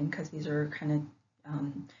Khoi women, because these are kind of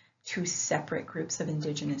two separate groups of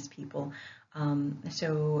indigenous people.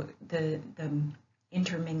 So the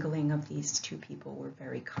intermingling of these two people were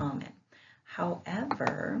very common.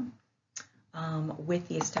 However, with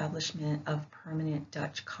the establishment of permanent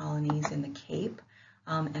Dutch colonies in the Cape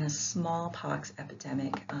and a smallpox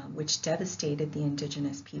epidemic, which devastated the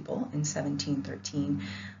indigenous people in 1713,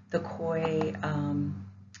 the Khoi,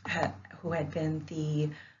 who had been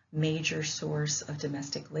the major source of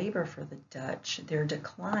domestic labor for the Dutch, their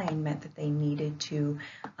decline meant that they needed to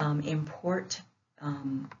import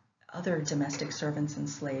other domestic servants and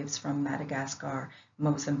slaves from Madagascar,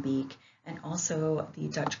 Mozambique, and also the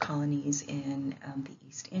Dutch colonies in the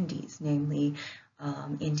East Indies, namely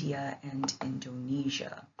India and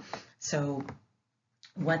Indonesia. So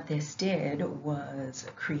what this did was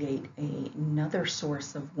create another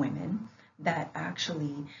source of women that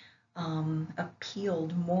actually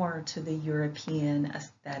appealed more to the European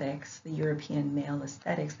aesthetics, the European male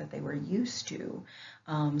aesthetics that they were used to.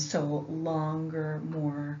 So longer,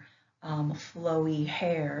 more flowy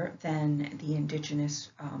hair than the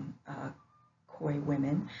indigenous Khoi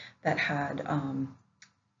women that had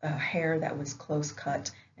hair that was close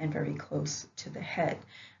cut and very close to the head.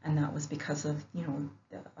 And that was because of, the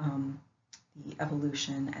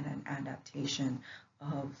evolution and an adaptation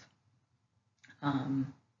of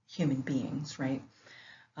human beings, right?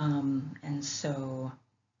 And so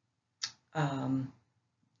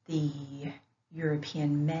the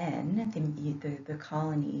European men,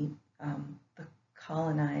 the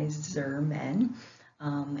colonizer men,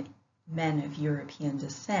 men of European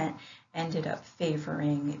descent, ended up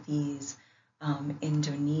favoring these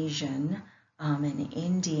Indonesian and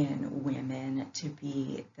Indian women to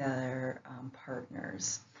be their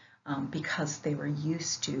partners. Because they were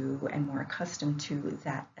used to and more accustomed to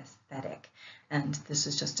that aesthetic. And this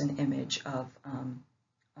is just an image of, on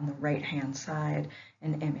the right-hand side,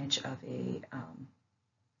 an image of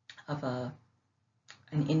an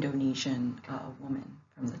Indonesian woman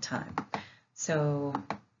from the time. So,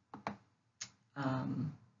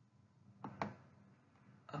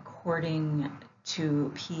 according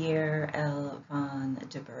to Pierre L. van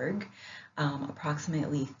den Berg,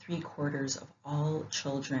 approximately 3/4 of all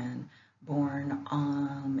children born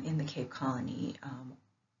in the Cape Colony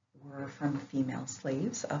were from female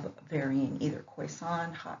slaves of varying either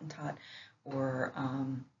Khoisan, Hottentot, or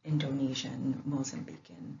Indonesian,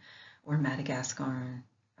 Mozambican, or Madagascar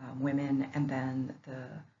women, and then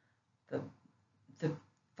the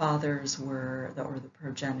fathers were, or the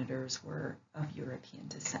progenitors were of European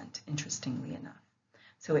descent, interestingly enough.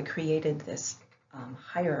 So it created this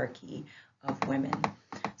hierarchy of women.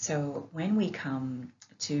 So when we come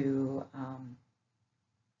to,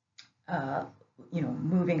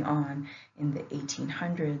 moving on in the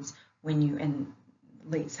 1800s, and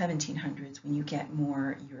late 1700s, when you get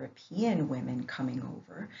more European women coming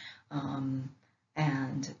over,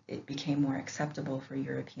 and it became more acceptable for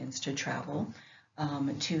Europeans to travel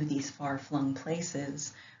to these far-flung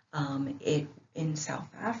places, in South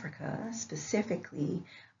Africa specifically,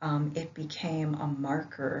 it became a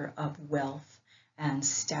marker of wealth and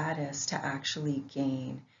status to actually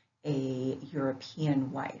gain a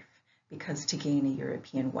European wife, because to gain a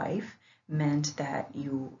European wife meant that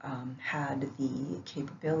you had the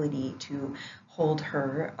capability to hold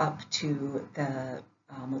her up to the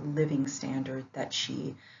living standard that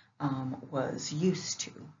she was used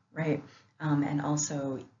to, right? And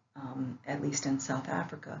also, at least in South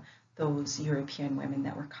Africa, those European women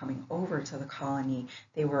that were coming over to the colony,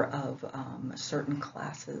 they were of certain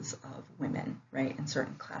classes of women, right, and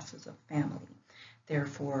certain classes of family.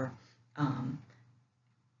 Therefore,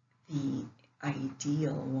 the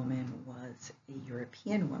ideal woman was a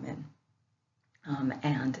European woman,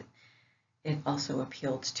 and it also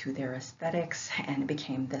appealed to their aesthetics, and it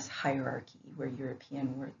became this hierarchy where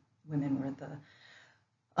European women were the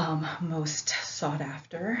most sought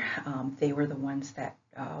after. They were the ones that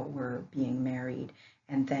were being married,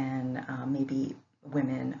 and then maybe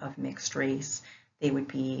women of mixed race, they would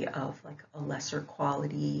be of like a lesser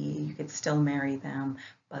quality. You could still marry them,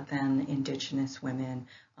 but then indigenous women,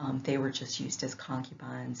 they were just used as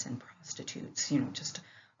concubines and prostitutes, just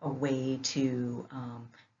a way to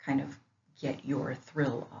kind of get your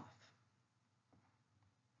thrill off.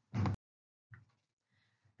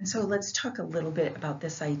 And so let's talk a little bit about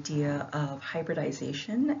this idea of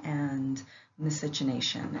hybridization and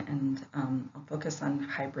miscegenation, and I'll focus on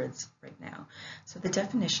hybrids right now. So the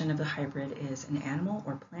definition of the hybrid is an animal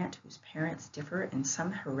or plant whose parents differ in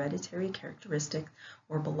some hereditary characteristic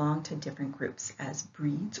or belong to different groups as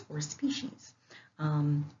breeds or species.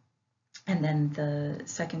 And then the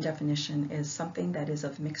second definition is something that is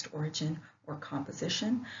of mixed origin or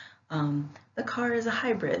composition. The car is a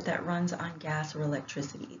hybrid that runs on gas or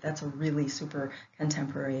electricity. That's a really super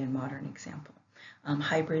contemporary and modern example.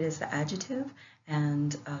 Hybrid is the adjective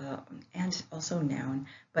and also noun,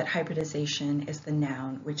 but hybridization is the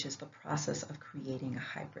noun, which is the process of creating a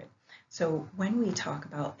hybrid. So when we talk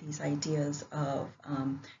about these ideas of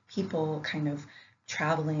people kind of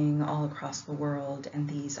traveling all across the world and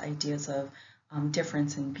these ideas of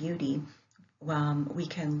difference and beauty, we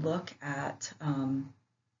can look at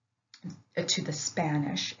to the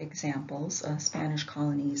Spanish examples, Spanish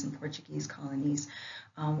colonies and Portuguese colonies,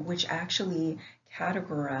 which actually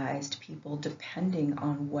categorized people depending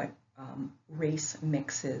on what race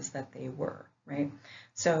mixes that they were, right?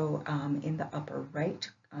 So in the upper right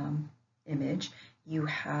image, you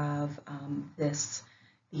have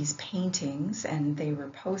these paintings, and they were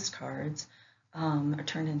postcards,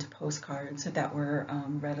 turned into postcards that were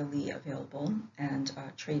readily available and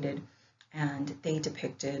traded, and they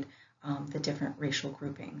depicted the different racial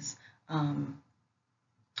groupings.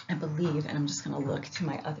 I believe, and I'm just going to look to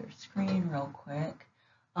my other screen real quick,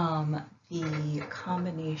 the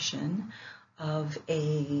combination of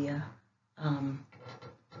a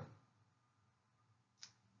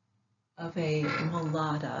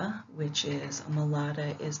mulatta, which is, a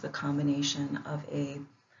mulatta is the combination of a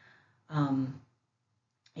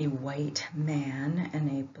white man and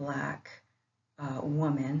a black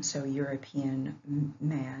woman, so European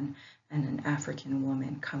man and an African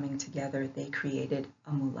woman coming together. They created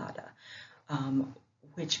a mulatta,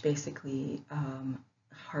 which basically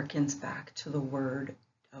harkens back to the word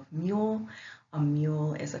of mule. A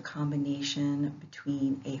mule is a combination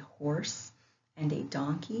between a horse and a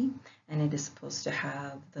donkey, and it is supposed to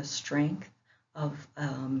have the strength of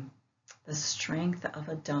a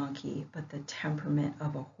donkey, but the temperament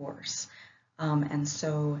of a horse. And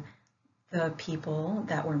so the people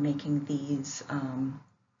that were making these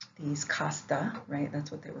casta, right? That's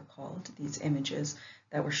what they were called. These images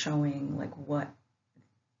that were showing like what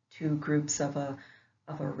two groups of a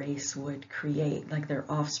race would create, like their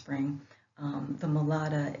offspring. The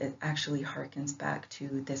mulatta, it actually harkens back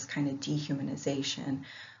to this kind of dehumanization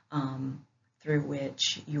through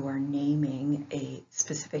which you are naming a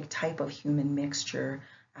specific type of human mixture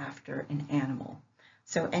after an animal.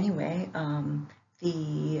 So anyway,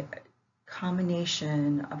 the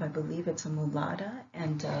combination of, I believe it's a mulatta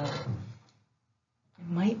and it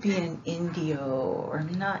might be an Indio, or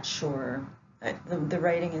I'm not sure. The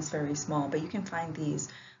writing is very small, but you can find these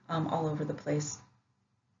all over the place.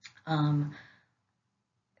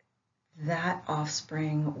 That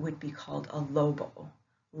offspring would be called a lobo.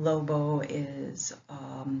 Lobo is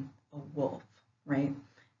a wolf, right?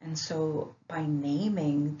 And so by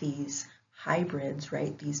naming these hybrids,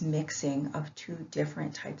 right, these mixing of two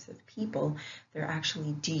different types of people, they're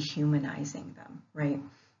actually dehumanizing them, right?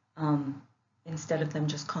 Instead of them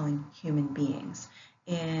just calling human beings.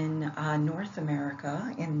 In North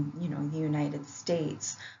America, in the United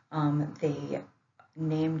States, they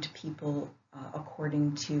named people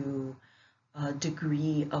according to a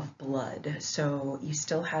degree of blood. So you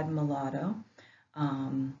still had mulatto,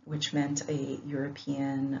 which meant a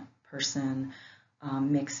European person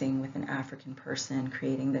mixing with an African person,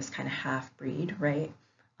 creating this kind of half-breed, right?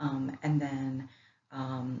 And then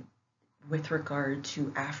with regard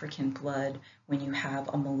to African blood, when you have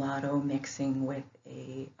a mulatto mixing with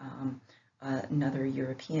another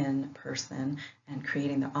European person and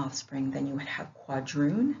creating the offspring, then you would have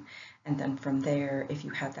quadroon. And then from there, if you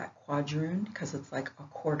have that quadroon, because it's like a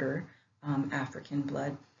quarter African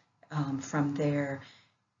blood, from there,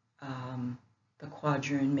 the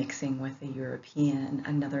quadroon mixing with a European,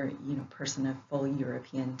 another person of full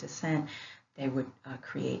European descent, they would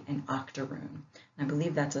create an octoroon. And I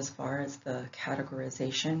believe that's as far as the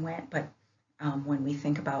categorization went. But when we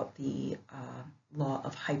think about the law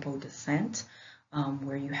of hypodescent,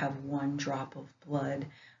 where you have one drop of blood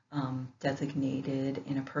designated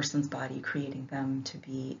in a person's body, creating them to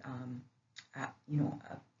be,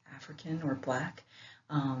 African or black,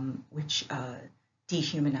 which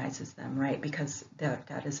dehumanizes them, right? Because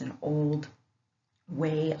that is an old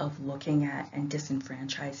way of looking at and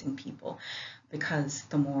disenfranchising people, because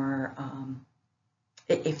the more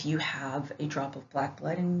if you have a drop of black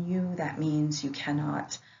blood in you, that means you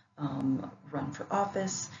cannot run for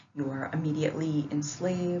office, you are immediately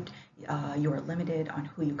enslaved, you are limited on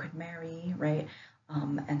who you could marry, right?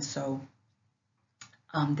 And so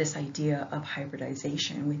this idea of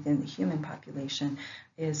hybridization within the human population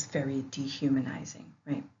is very dehumanizing,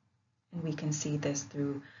 right? And we can see this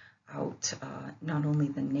throughout not only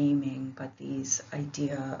the naming, but these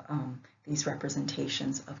these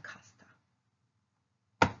representations of casta.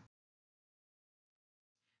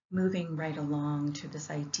 Moving right along to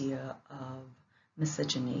this idea of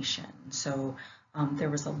miscegenation. So there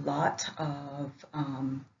was a lot of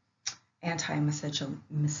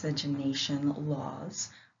anti-miscegenation laws.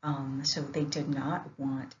 So they did not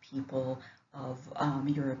want people of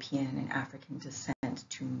European and African descent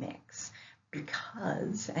to mix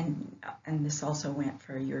because, and this also went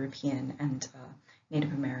for European and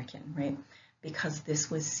Native American, right? Because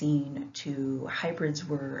this was seen to, hybrids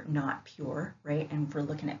were not pure, right? And if we're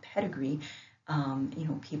looking at pedigree, you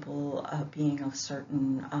know, people being of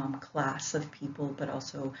certain class of people, but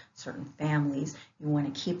also certain families. You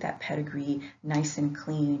want to keep that pedigree nice and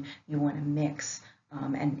clean. You want to mix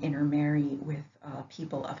and intermarry with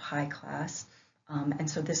people of high class. And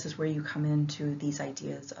so this is where you come into these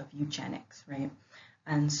ideas of eugenics, right?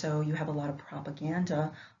 And so you have a lot of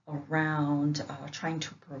propaganda around trying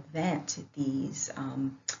to prevent these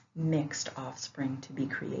mixed offspring to be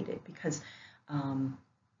created, because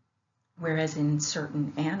whereas in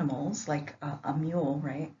certain animals, like a mule,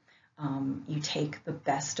 right, you take the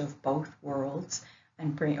best of both worlds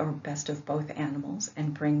and bring, or best of both animals,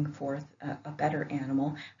 and bring forth a better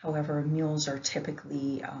animal. However, mules are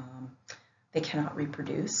typically, they cannot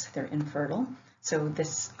reproduce, they're infertile. So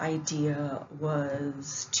this idea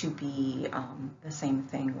was to be the same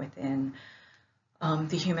thing within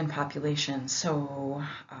the human population. So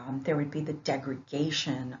there would be the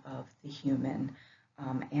degradation of the human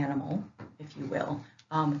animal, if you will,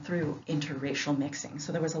 through interracial mixing.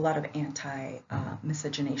 So there was a lot of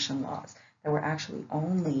anti-miscegenation laws that were actually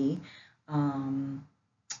only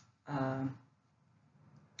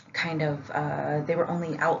they were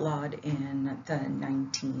only outlawed in the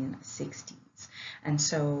 1960s. And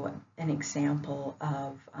so an example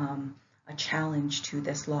of a challenge to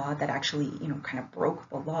this law that actually, you know, kind of broke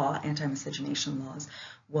the law, anti-miscegenation laws,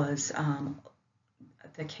 was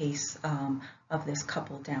the case of this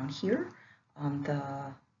couple down here on the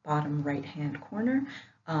bottom right-hand corner,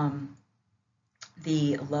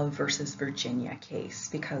 the Love versus Virginia case,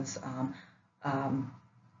 because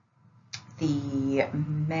the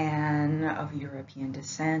man of European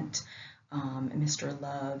descent, Mr.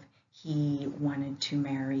 Love, he wanted to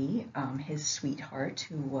marry his sweetheart,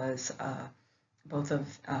 who was both of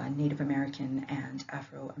Native American and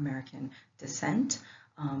Afro-American descent.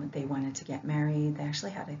 They wanted to get married. They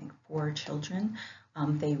actually had, I think, 4 children.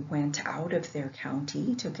 They went out of their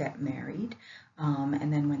county to get married.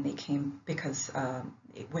 And then when they came, because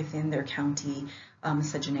within their county,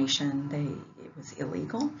 miscegenation, it was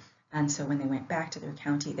illegal. And so when they went back to their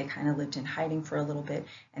county, they kind of lived in hiding for a little bit,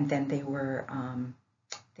 and then they were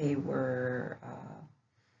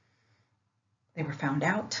found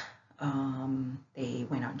out. They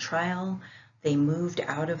went on trial. They moved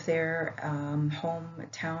out of their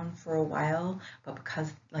hometown for a while, but because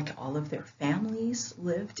like all of their families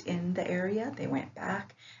lived in the area, they went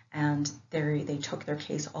back, and they took their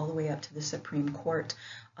case all the way up to the Supreme Court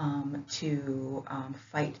to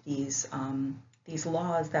fight these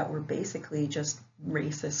laws that were basically just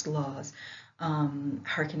racist laws,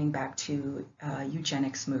 hearkening back to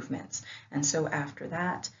eugenics movements. And so after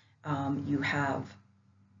that, you have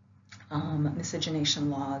miscegenation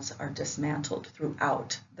laws are dismantled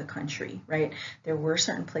throughout the country, right? There were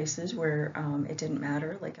certain places where it didn't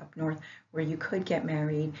matter, like up north, where you could get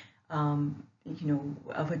married, you know,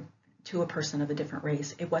 to a person of a different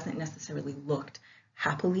race. It wasn't necessarily looked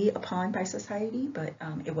happily upon by society, but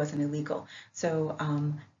it wasn't illegal. So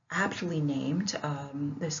aptly named,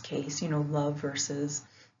 this case, you know, Love versus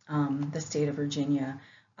the state of Virginia,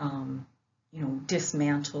 you know,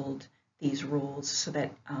 dismantled these rules so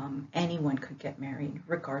that anyone could get married,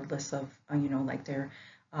 regardless of, you know, like their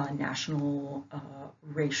national,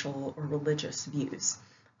 racial, or religious views.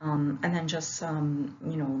 And then just some,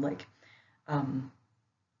 you know, like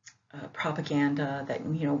propaganda that,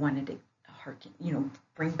 you know, wanted to you know,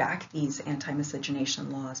 bring back these anti-miscegenation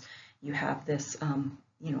laws. You have this,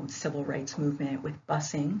 you know, civil rights movement with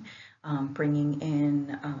busing, bringing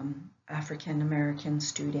in African American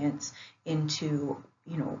students into,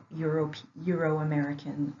 you know,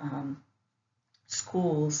 Euro-American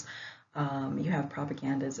schools. You have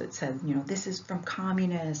propagandas that says, you know, this is from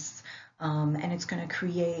communists, and it's going to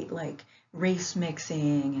create like race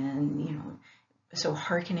mixing, and, you know, so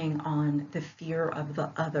hearkening on the fear of the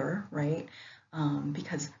other, right?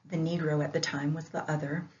 Because the Negro at the time was the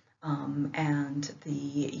other, and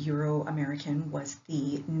the Euro-American was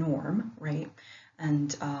the norm, right?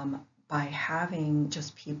 And by having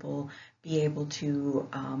just people be able to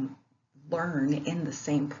learn in the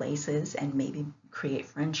same places and maybe create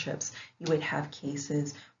friendships, you would have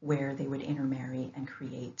cases where they would intermarry and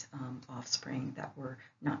create offspring that were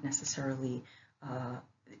not necessarily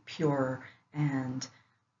pure and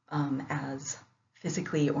as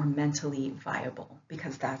physically or mentally viable,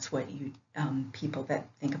 because that's what people that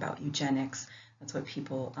think about eugenics, that's what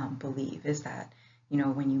people believe, is that, you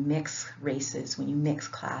know, when you mix races, when you mix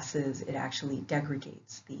classes, it actually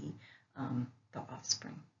degrades the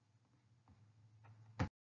offspring.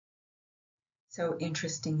 So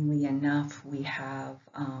interestingly enough, we have,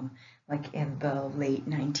 like in the late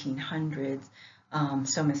 1900s,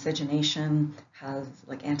 so miscegenation has,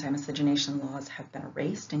 like anti-miscegenation laws have been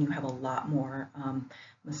erased, and you have a lot more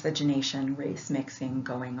miscegenation, race mixing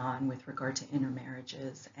going on with regard to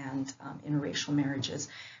intermarriages and interracial marriages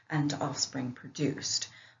and offspring produced.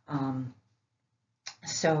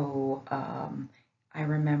 I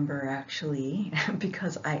remember actually,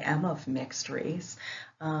 because I am of mixed race,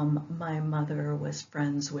 my mother was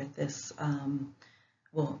friends with this,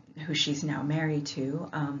 who she's now married to,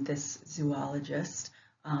 this zoologist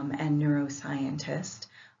and neuroscientist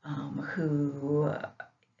who,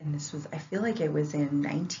 and this was, I feel like it was in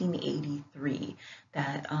 1983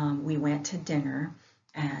 that we went to dinner,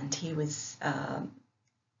 and he was,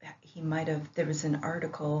 he might have, there was an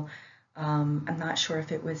article, I'm not sure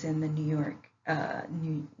if it was in the New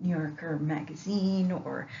Yorker magazine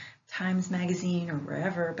or Times magazine or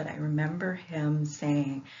wherever, but I remember him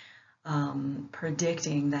saying,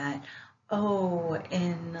 predicting that, oh,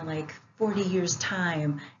 in like 40 years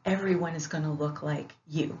time, everyone is going to look like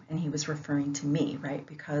you. And he was referring to me, right?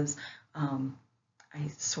 Because I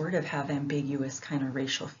sort of have ambiguous kind of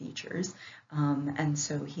racial features. And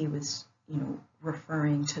so he was, you know,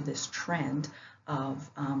 referring to this trend of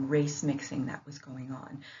race mixing that was going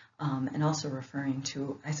on, and also referring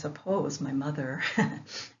to, I suppose, my mother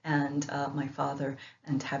and my father,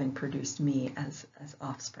 and having produced me as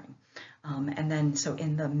offspring. And then, so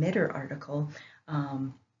in the Midder article,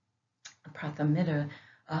 Pratha Midder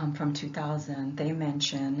from 2000, they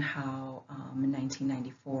mention how in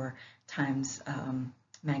 1994, Times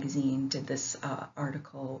magazine did this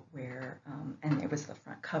article where, and it was the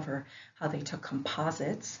front cover, how they took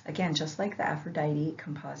composites, again, just like the Aphrodite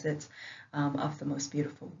composites of the most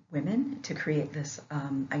beautiful women, to create this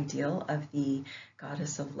ideal of the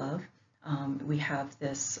goddess of love. We have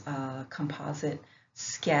this composite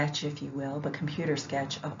sketch, if you will, but computer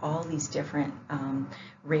sketch of all these different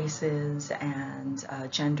races and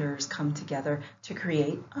genders come together to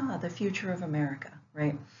create the future of America,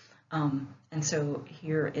 right? And so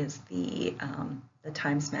here is the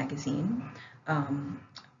Times magazine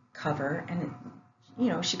cover, and it, you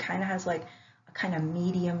know, she kind of has like a kind of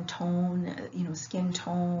medium tone, you know, skin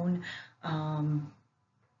tone,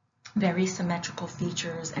 very symmetrical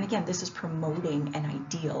features. And again, this is promoting an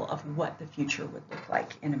ideal of what the future would look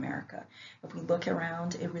like in America. If we look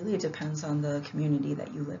around, it really depends on the community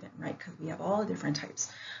that you live in, right? Because we have all different types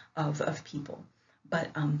of people.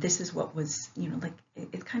 But this is what was, you know, like,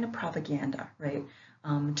 it's kind of propaganda, right?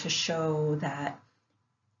 To show that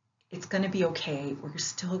it's going to be okay. We're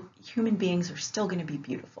still, human beings are still going to be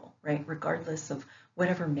beautiful, right? Regardless of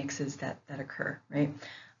whatever mixes that occur, right?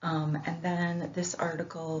 And then this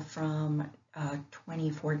article from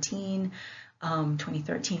 2014,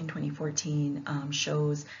 2013, 2014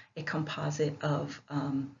 shows a composite of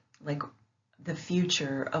like the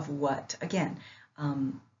future of what, again,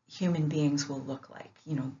 human beings will look like,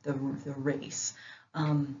 you know, the race.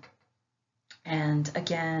 And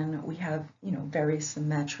again, we have, you know, very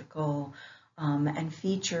symmetrical and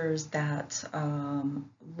features that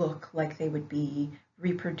look like they would be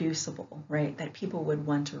reproducible, right? That people would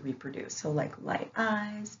want to reproduce. So like light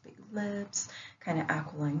eyes, big lips, kind of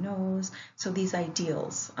aquiline nose. So these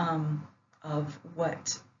ideals of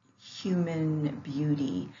what human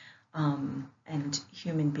beauty and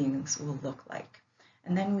human beings will look like.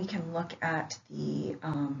 And then we can look at the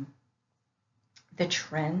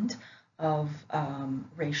trend of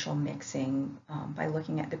racial mixing by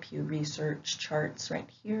looking at the Pew Research charts right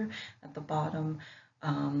here at the bottom.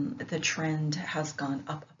 The trend has gone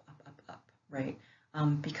up, right?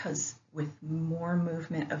 Because with more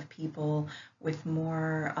movement of people, with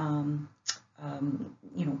more,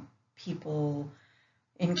 you know, people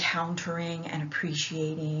encountering and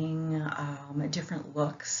appreciating different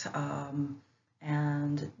looks,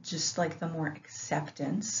 and just like the more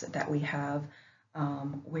acceptance that we have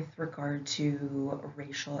with regard to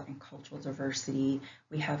racial and cultural diversity,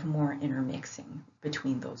 we have more intermixing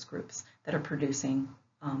between those groups that are producing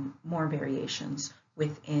more variations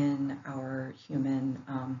within our human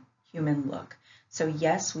look. So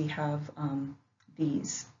yes, we have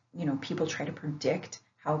these, people try to predict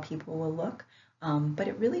how people will look, but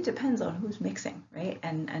it really depends on who's mixing, right?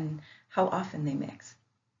 And how often they mix.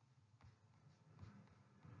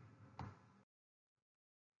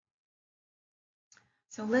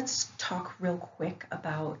 So let's talk real quick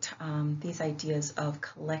about these ideas of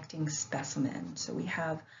collecting specimens. So we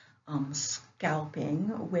have scalping,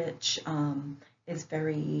 which is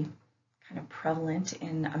very kind of prevalent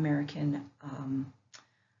in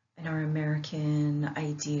our American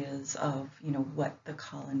ideas of what the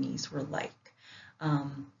colonies were like.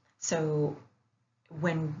 So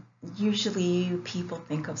when usually people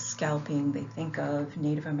think of scalping, they think of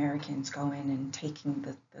Native Americans going and taking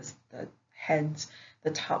the heads, the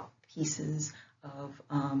top pieces of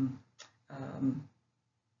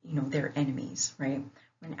their enemies, right?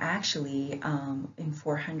 When actually in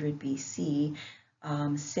 400 BC,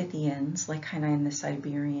 Scythians, like kind of in the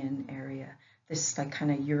Siberian area, this like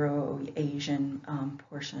kind of Euro-Asian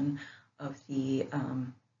portion of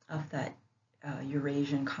that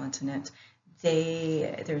Eurasian continent,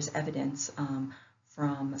 there's evidence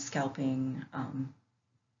from scalping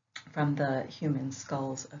from the human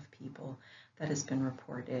skulls of people that has been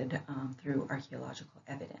reported through archaeological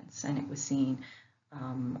evidence, and it was seen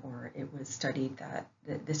or it was studied that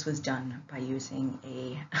this was done by using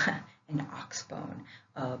an ox bone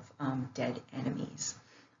of dead enemies.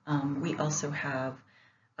 We also have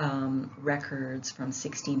records from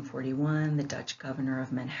 1641, the Dutch governor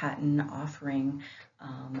of Manhattan offering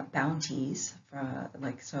bounties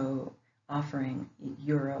offering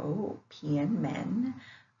European men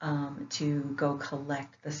to go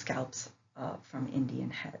collect the scalps from Indian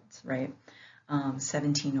heads, right?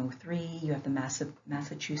 1703, you have the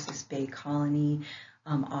Massachusetts Bay Colony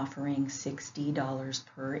offering $60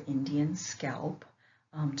 per Indian scalp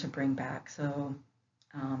to bring back. So,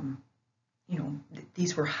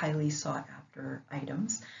 these were highly sought after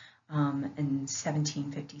items. In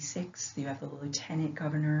 1756, you have the Lieutenant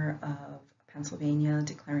Governor of Pennsylvania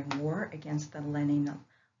declaring war against the Lenni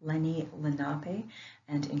Lenape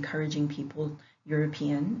and encouraging people,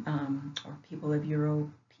 European or people of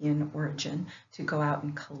European origin, to go out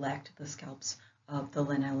and collect the scalps of the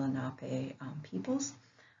Lenni Lenape peoples.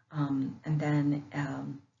 And then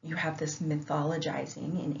you have this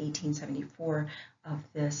mythologizing in 1874 of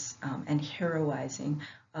this and heroizing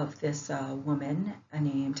of this woman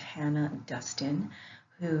named Hannah Dustin,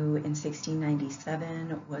 who in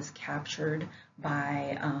 1697 was captured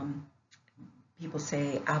by people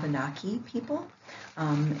say Abenaki people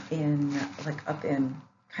up in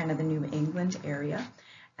kind of the New England area,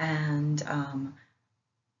 and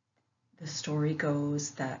the story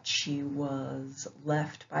goes that she was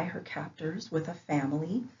left by her captors with a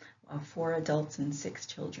family of 4 adults and 6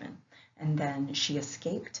 children, and then she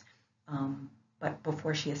escaped. But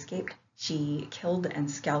before she escaped, she killed and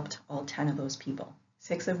scalped all 10 of those people,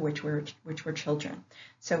 6 of which were children.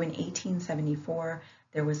 So in 1874,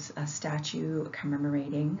 there was a statue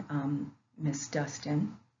commemorating Miss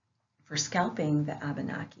Dustin for scalping the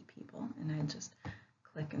Abenaki people. And I'll just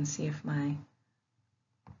click and see if my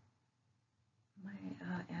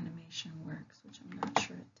animation works, which I'm not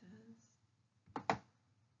sure it does.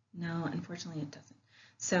 No, unfortunately it doesn't.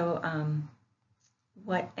 So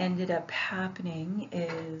what ended up happening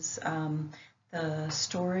is the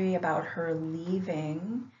story about her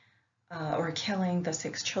leaving or killing the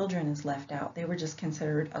 6 children is left out. They were just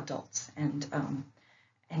considered adults and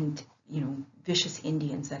vicious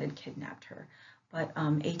Indians that had kidnapped her. But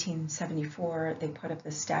 1874, they put up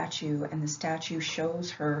the statue, and the statue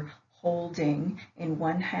shows her holding in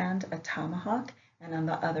one hand a tomahawk, and on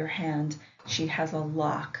the other hand she has a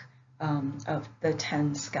lock of the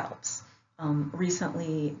 10 scalps.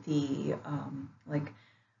 Recently,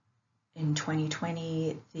 in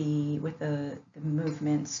 2020, with the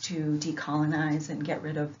movements to decolonize and get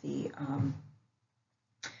rid of the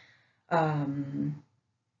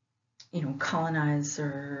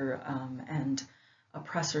colonizer and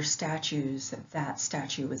oppressor statues, that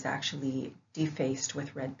statue was actually defaced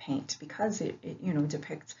with red paint because it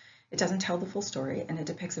depicts, it doesn't tell the full story, and it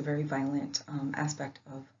depicts a very violent aspect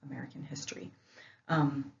of American history.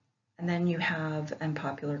 And then you have, in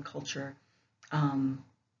popular culture,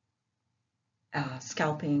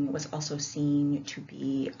 scalping was also seen to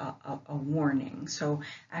be a warning. So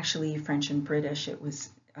actually, French and British, it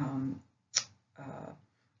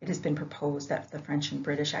has been proposed that the French and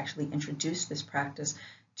British actually introduced this practice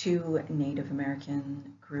to Native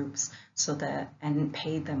American groups so that, and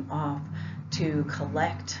paid them off to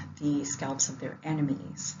collect the scalps of their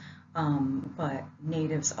enemies. But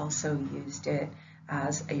natives also used it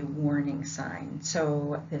as a warning sign.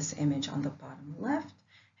 So this image on the bottom left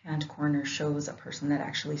hand corner shows a person that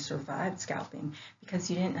actually survived scalping, because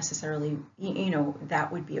you didn't necessarily,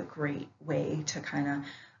 that would be a great way to kind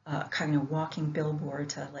of walking billboard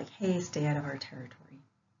to like, hey, stay out of our territory.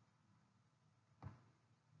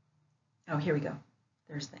 Oh, here we go.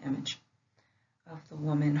 There's the image of the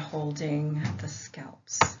woman holding the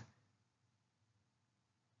scalps.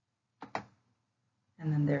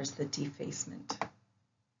 And then there's the defacement.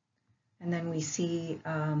 And then we see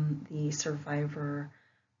the survivor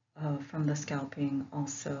from the scalping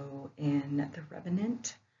also in The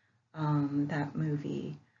Revenant, that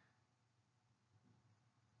movie.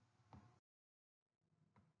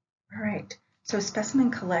 All right. So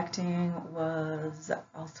specimen collecting was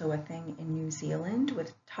also a thing in New Zealand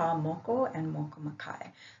with tā moko and moko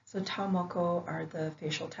makai. So tā moko are the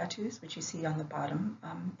facial tattoos, which you see on the bottom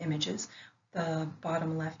images. The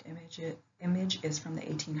bottom left image is from the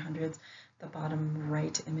 1800s. The bottom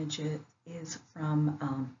right image is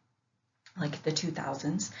from like the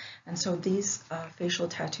 2000s. And so these facial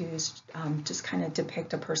tattoos just kind of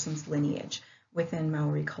depict a person's lineage within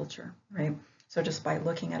Maori culture, right? So just by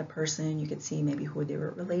looking at a person, you could see maybe who they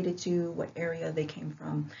were related to, what area they came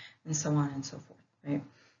from, and so on and so forth, right?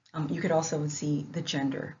 You could also see the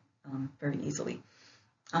gender very easily.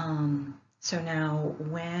 So now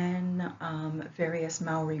when various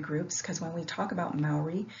Maori groups, because when we talk about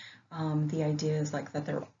Maori, the idea is like that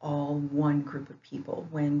they're all one group of people.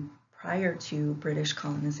 When prior to British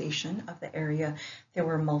colonization of the area, there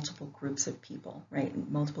were multiple groups of people, right?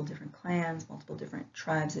 Multiple different clans, multiple different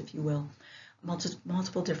tribes, if you will,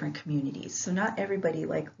 multiple different communities. So not everybody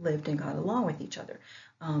like lived and got along with each other.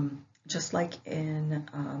 Just like in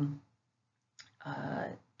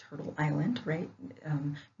Turtle Island, right?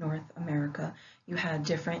 North America, you had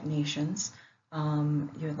different nations.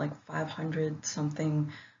 You had like 500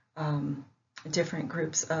 something different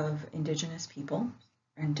groups of indigenous people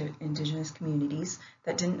and indigenous communities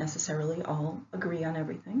that didn't necessarily all agree on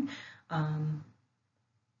everything.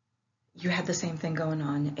 You had the same thing going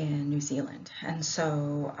on in New Zealand. And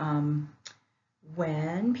so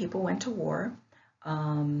when people went to war,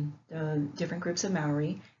 the different groups of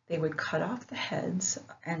Maori, they would cut off the heads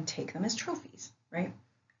and take them as trophies, right?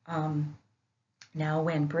 Now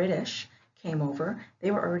when British came over,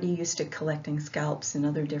 they were already used to collecting scalps and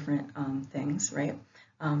other different things, right?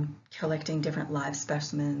 Collecting different live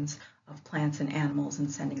specimens of plants and animals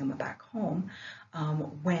and sending them back home.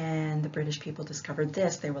 When the British people discovered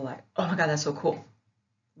this, they were like, oh my God, that's so cool.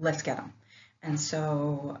 Let's get them. And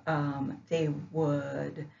so they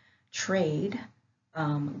would trade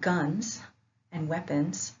guns and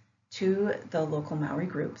weapons to the local Maori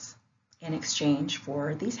groups in exchange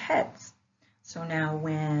for these heads. So now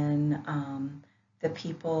when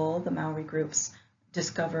the Maori groups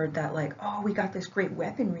discovered that like, oh, we got this great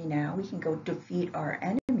weaponry now, we can go defeat our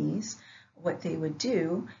enemies, what they would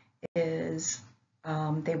do is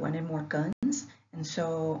they wanted more guns, and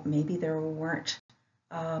so maybe there weren't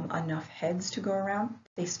enough heads to go around.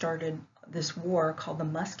 They started this war called the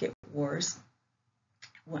Musket Wars,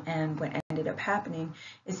 and what ended up happening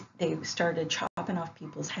is they started chopping off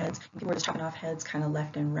people's heads. People were just chopping off heads kind of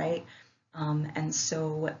left and right, and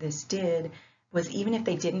so what this did was, even if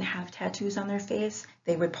they didn't have tattoos on their face,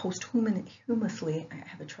 they would posthumously, I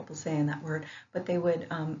have trouble saying that word, but they would,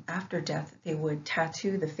 after death, they would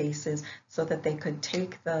tattoo the faces so that they could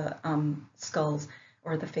take the skulls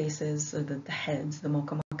or the faces, or the heads, the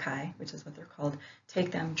moko makai, which is what they're called,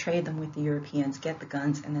 take them, trade them with the Europeans, get the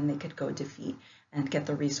guns, and then they could go defeat and get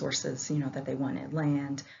the resources, that they wanted,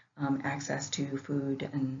 land, access to food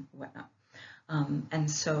and whatnot. And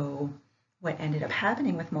so what ended up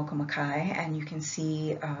happening with moko makai, and you can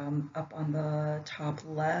see up on the top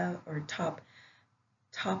left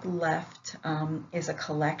is a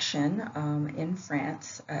collection in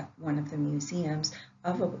France at one of the museums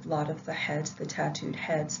of a lot of the heads, the tattooed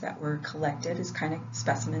heads that were collected as kind of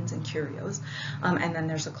specimens and curios. And then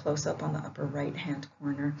there's a close-up on the upper right-hand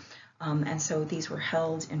corner. And so these were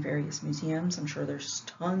held in various museums. I'm sure there's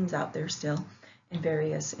tons out there still in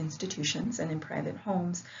various institutions and in private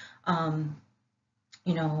homes.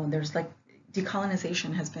 There's like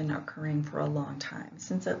decolonization has been occurring for a long time,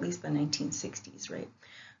 since at least the 1960s, right?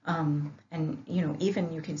 And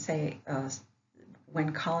even you can say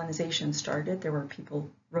when colonization started, there were people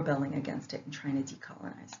rebelling against it and trying to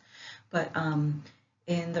decolonize. But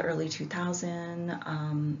in the early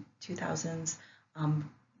 2000s,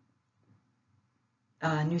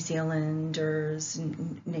 New Zealanders,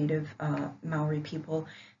 native Maori people,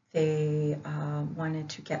 they wanted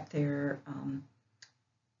to get their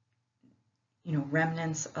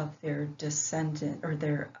remnants of their descendant or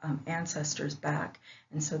their ancestors back,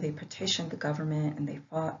 and so they petitioned the government and they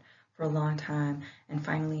fought for a long time, and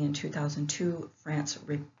finally in 2002 France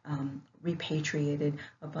repatriated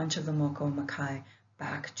a bunch of the Moko Makai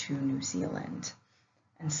back to New Zealand.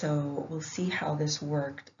 And so we'll see how this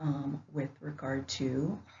worked with regard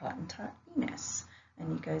to Hottentot Venus. And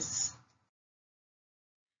you guys,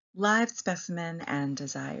 live specimen and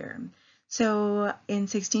desire. So in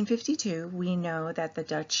 1652, we know that the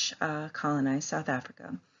Dutch colonized South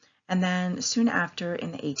Africa. And then soon after,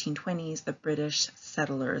 in the 1820s, the British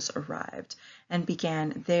settlers arrived and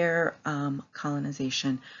began their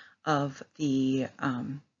colonization of the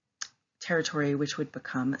territory which would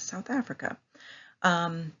become South Africa.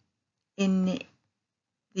 In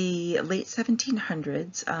the late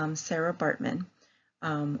 1700s, Sarah Baartman,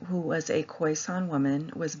 who was a Khoisan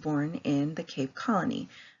woman, was born in the Cape Colony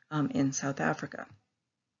in South Africa.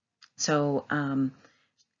 So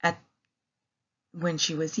when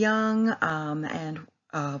she was young and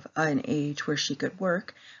of an age where she could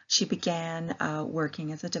work, she began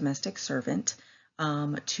working as a domestic servant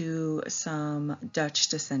to some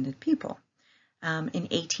Dutch-descended people. In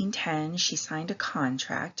 1810, she signed a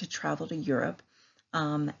contract to travel to Europe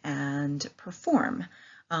and perform.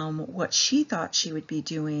 What she thought she would be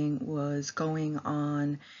doing was going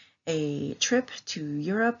on a trip to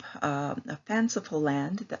Europe, a fanciful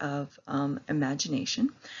land of imagination,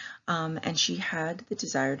 and she had the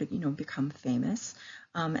desire to, become famous,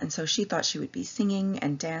 and so she thought she would be singing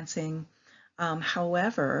and dancing.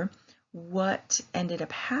 However, what ended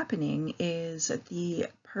up happening is the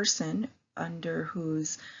person under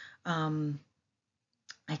whose,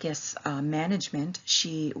 management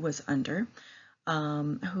she was under,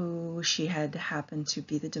 who she had happened to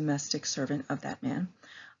be the domestic servant of that man.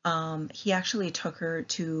 He actually took her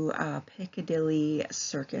to Piccadilly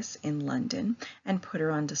Circus in London and put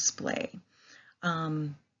her on display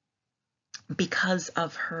because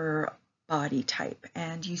of her body type.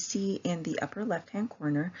 And you see in the upper left-hand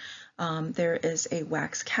corner, there is a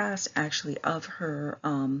wax cast actually of her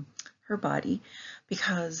body,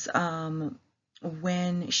 because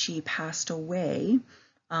when she passed away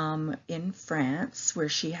in France, where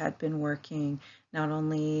she had been working, not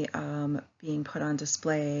only being put on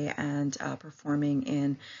display and performing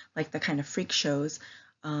in like the kind of freak shows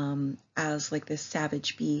as like this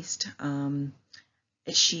savage beast,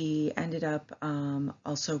 she ended up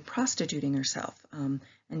also prostituting herself and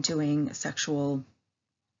doing sexual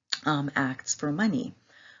acts for money.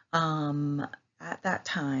 At that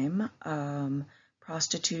time,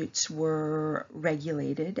 prostitutes were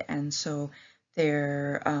regulated, and so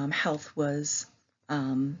their health was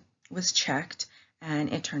checked,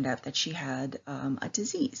 and it turned out that she had a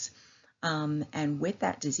disease. And with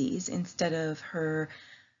that disease, instead of her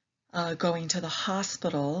going to the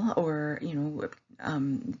hospital or,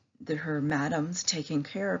 her madams taking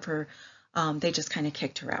care of her, they just kind of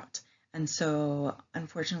kicked her out. And so,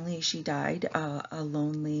 unfortunately, she died a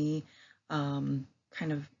lonely, kind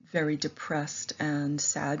of very depressed and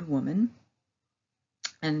sad woman.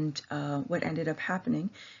 And what ended up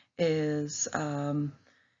happening is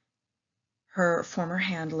her former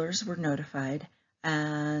handlers were notified,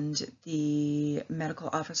 and the medical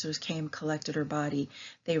officers came, collected her body.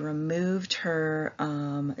 They removed her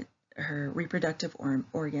reproductive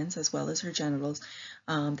organs as well as her genitals.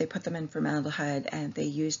 They put them in formaldehyde, and they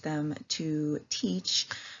used them to teach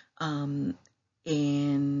in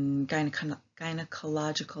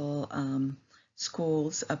gynecological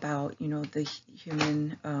schools about, the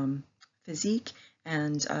human physique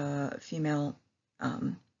and female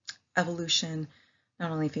evolution,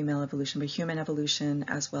 not only female evolution, but human evolution,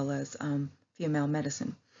 as well as female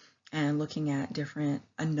medicine, and looking at different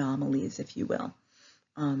anomalies, if you will.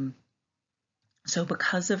 So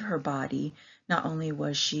because of her body, not only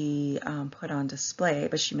was she put on display,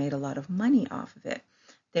 but she made a lot of money off of it.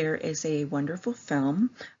 There is a wonderful film,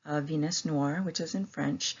 Venus Noire, which is in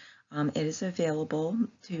French. It is available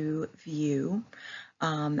to view,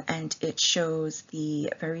 and it shows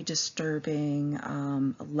the very disturbing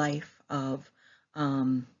life of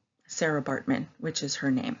Sarah Baartman, which is her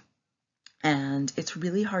name. And it's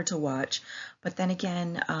really hard to watch, but then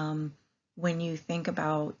again, when you think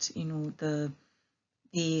about,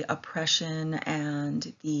 the oppression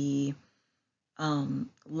and the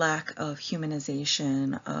lack of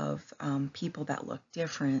humanization of people that look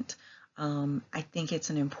different, I think it's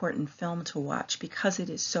an important film to watch because it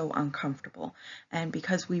is so uncomfortable, and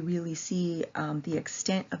because we really see the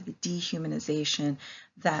extent of the dehumanization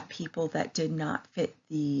that people that did not fit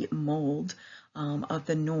the mold of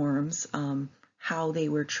the norms, how they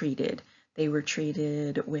were treated. They were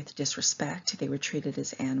treated with disrespect. They were treated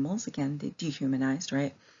as animals. Again, they dehumanized,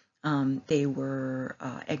 right? They were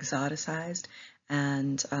exoticized,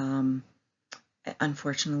 and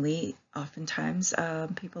unfortunately, oftentimes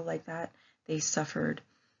people like that, they suffered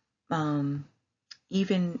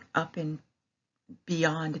even up and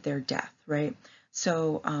beyond their death, right?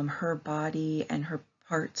 So her body and her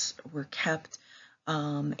parts were kept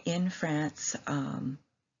in France,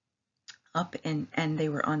 up and they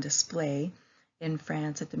were on display in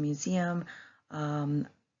France at the museum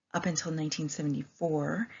up until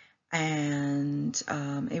 1974. And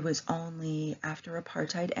it was only after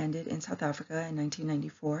apartheid ended in South Africa in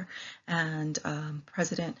 1994, and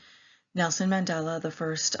President Nelson Mandela, the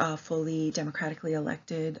first fully democratically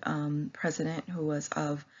elected president, who was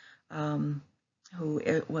a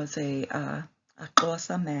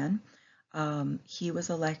Xhosa man, he was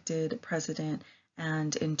elected president,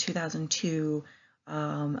 and in 2002,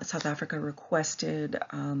 South Africa requested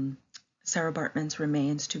Sarah Baartman's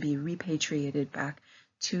remains to be repatriated back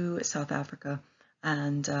to South Africa,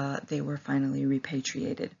 and they were finally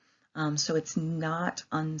repatriated. So it's not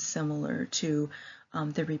unsimilar to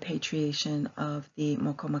the repatriation of the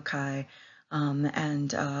Mokomakai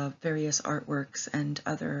and various artworks and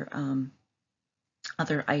other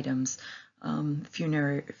items,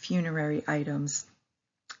 funerary items,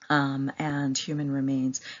 and human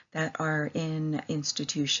remains that are in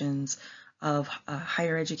institutions of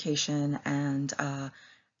higher education and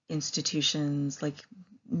institutions like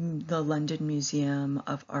the London Museum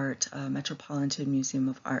of Art, Metropolitan Museum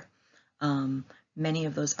of Art. Many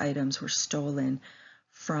of those items were stolen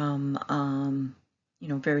from,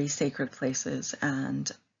 very sacred places, and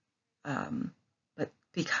but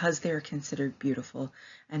because they are considered beautiful,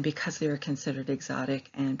 and because they are considered exotic,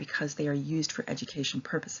 and because they are used for education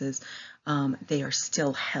purposes, they are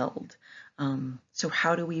still held. So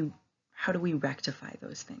how do we rectify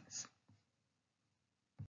those things?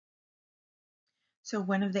 So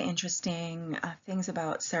one of the interesting things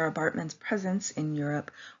about Sarah Baartman's presence in Europe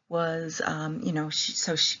was,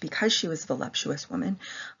 because she was a voluptuous woman,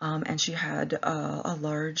 and she had a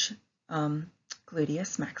large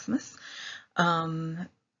gluteus maximus, that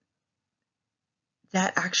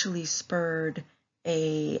actually spurred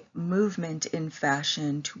a movement in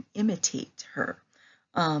fashion to imitate her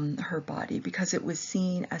body, because it was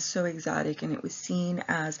seen as so exotic, and it was seen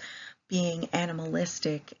as being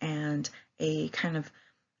animalistic and a kind of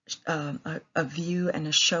a view and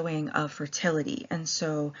a showing of fertility. And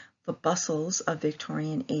so the bustles of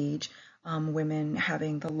Victorian age, women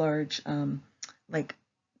having the large,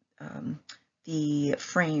 the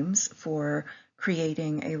frames for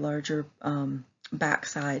creating a larger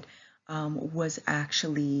backside, was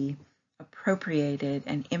actually appropriated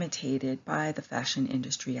and imitated by the fashion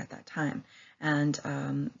industry at that time. And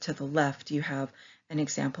to the left, you have an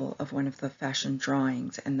example of one of the fashion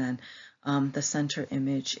drawings, and then the center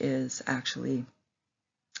image is actually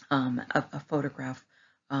a photograph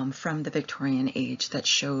from the Victorian age that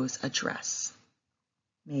shows a dress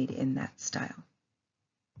made in that style.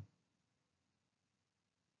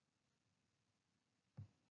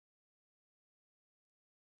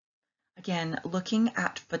 Again, looking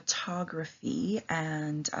at photography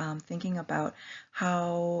and thinking about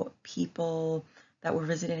how people that were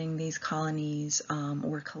visiting these colonies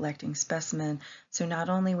were collecting specimens. So not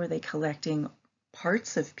only were they collecting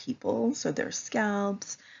parts of people, so their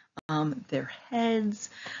scalps, their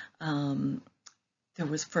heads. There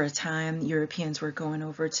was, for a time, Europeans were going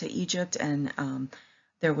over to Egypt, and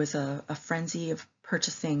there was a frenzy of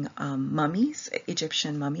purchasing mummies,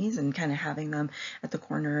 Egyptian mummies, and kind of having them at the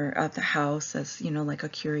corner of the house as, like a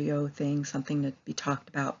curio thing, something to be talked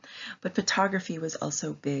about. But photography was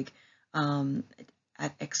also big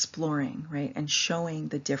at exploring, right, and showing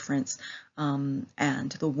the difference and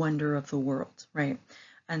the wonder of the world, right?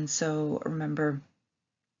 And so remember,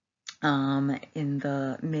 in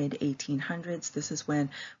the mid 1800s, this is when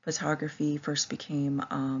photography first became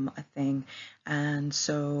a thing. And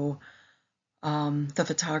so the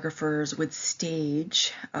photographers would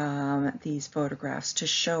stage these photographs to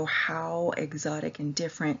show how exotic and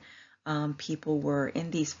different people were in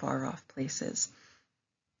these far off places.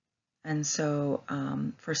 And so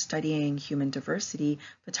for studying human diversity,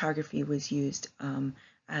 photography was used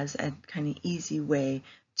as a kind of easy way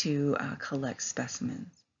to collect specimens.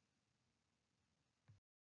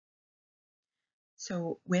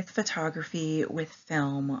 So with photography, with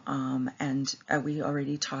film, and we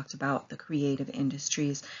already talked about the creative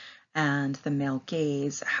industries and the male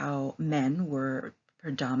gaze, how men were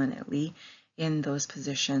predominantly in those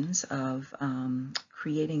positions of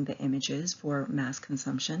creating the images for mass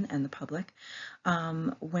consumption and the public.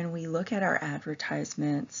 When we look at our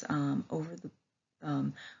advertisements over the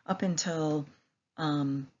up until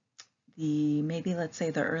maybe let's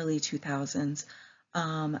say the early 2000s,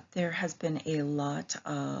 there has been a lot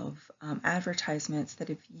of advertisements that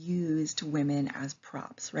have used women as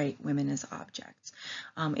props, right? Women as objects.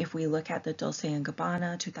 If we look at the Dolce &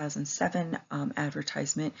 Gabbana 2007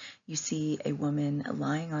 advertisement, you see a woman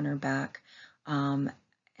lying on her back in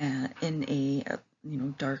a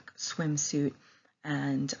dark swimsuit,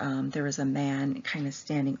 and there was a man kind of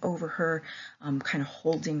standing over her, kind of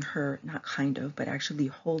holding her, not kind of, but actually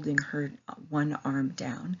holding her one arm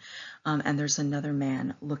down, and there's another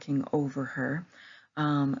man looking over her.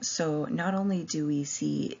 So not only do we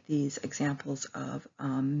see these examples of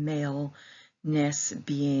maleness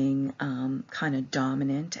being kind of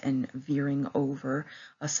dominant and veering over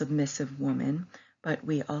a submissive woman, but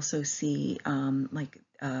we also see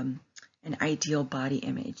an ideal body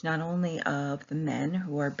image, not only of the men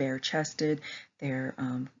who are bare-chested, they're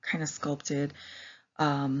kind of sculpted,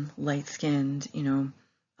 light-skinned,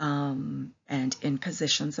 and in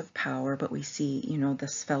positions of power, but we see, the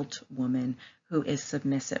svelte woman who is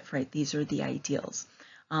submissive, right? These are the ideals.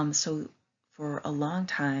 So for a long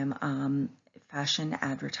time, fashion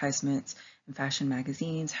advertisements and fashion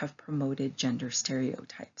magazines have promoted gender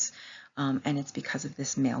stereotypes, and it's because of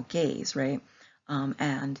this male gaze, right?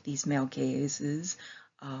 And these male gazes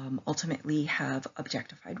ultimately have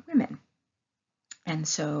objectified women. And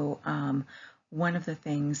so one of the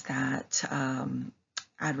things that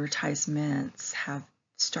advertisements have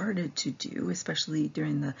started to do, especially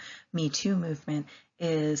during the Me Too movement,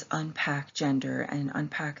 is unpack gender and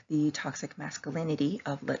unpack the toxic masculinity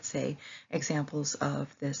of, let's say, examples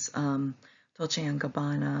of this Dolce &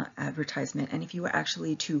 Gabbana advertisement. And if you were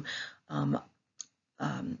actually to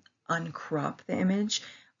uncrop the image,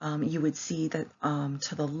 you would see that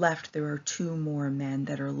to the left there are two more men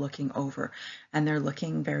that are looking over, and they're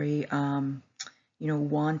looking very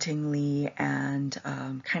wantingly and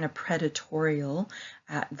kind of predatorial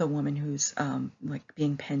at the woman who's like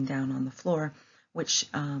being pinned down on the floor, which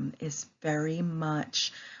is very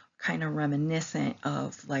much kind of reminiscent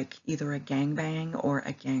of like either a gangbang or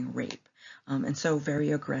a gang rape, and so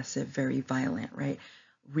very aggressive, very violent, right?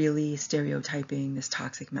 Really stereotyping this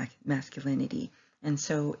toxic masculinity. And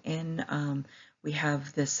so we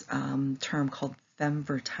have this term called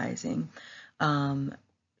femvertising,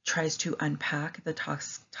 tries to unpack the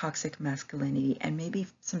toxic masculinity and maybe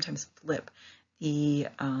sometimes flip the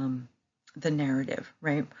narrative,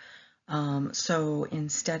 right? So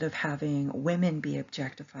instead of having women be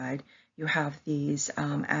objectified, you have these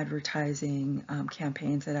advertising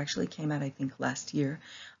campaigns that actually came out, I think, last year.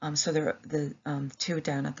 So they're the two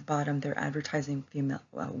down at the bottom. They're advertising female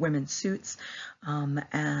women's suits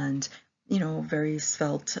and very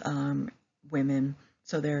svelte women.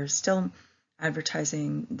 So they're still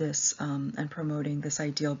advertising this and promoting this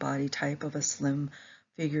ideal body type of a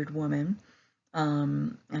slim-figured woman.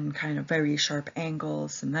 And kind of very sharp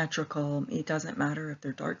angles, symmetrical. It doesn't matter if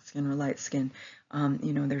they're dark skin or light skin,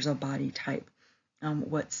 there's a body type.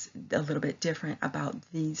 What's a little bit different about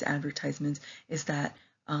these advertisements is that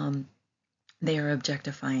they are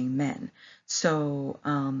objectifying men. So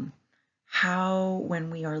how, when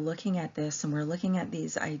we are looking at this and we're looking at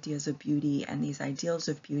these ideas of beauty and these ideals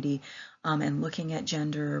of beauty and looking at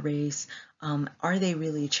gender or race, are they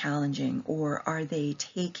really challenging, or are they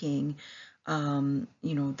taking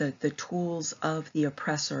the tools of the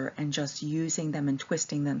oppressor and just using them and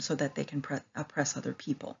twisting them so that they can oppress other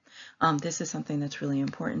people? This is something that's really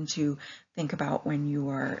important to think about when you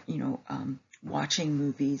are, watching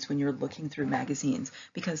movies, when you're looking through magazines,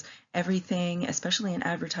 because everything, especially in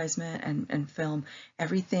advertisement and film,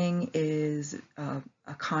 everything is a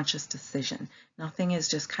conscious decision. Nothing is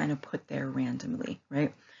just kind of put there randomly,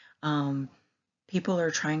 right? People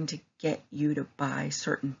are trying to get you to buy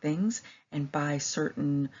certain things and buy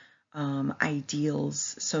certain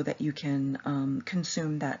ideals so that you can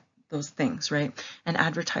consume those things, right? And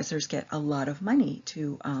advertisers get a lot of money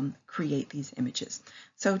to create these images.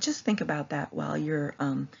 So just think about that while you're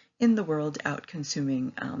in the world out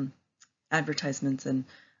consuming advertisements and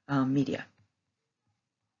media.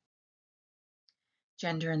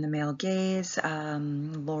 Gender in the Male Gaze,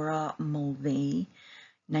 Laura Mulvey,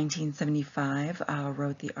 1975,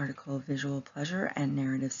 wrote the article Visual Pleasure and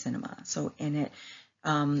Narrative Cinema. So in it,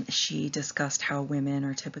 she discussed how women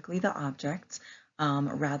are typically the objects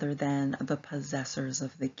rather than the possessors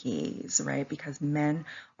of the gaze, right? Because men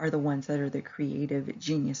are the ones that are the creative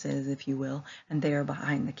geniuses, if you will, and they are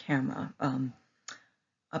behind the camera.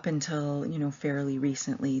 Up until, fairly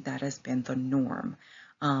recently, that has been the norm.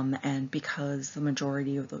 And because the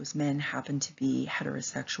majority of those men happen to be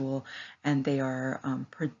heterosexual and they are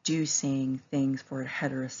producing things for a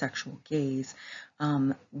heterosexual gaze,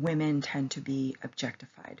 women tend to be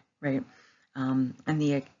objectified, right? And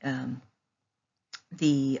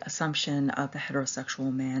the assumption of the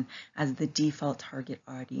heterosexual man as the default target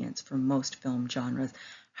audience for most film genres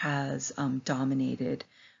has dominated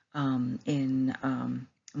in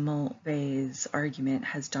Mulvey's argument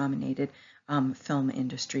has dominated film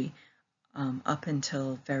industry up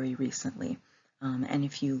until very recently. And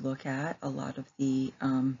if you look at a lot of the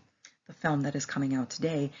film that is coming out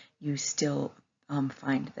today, you still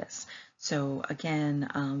find this. So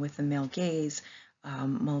again, with the male gaze,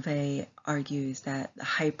 Mulvey argues that the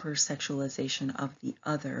hypersexualization of the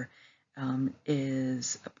other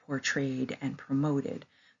is portrayed and promoted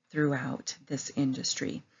throughout this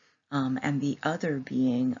industry. And the other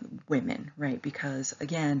being women, right? Because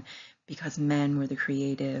again, because men were the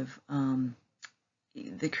creative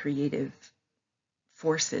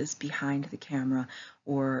forces behind the camera,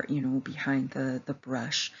 or behind the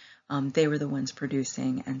brush, they were the ones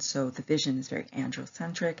producing, and so the vision is very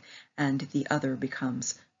androcentric, and the other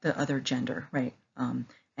becomes the other gender, right? And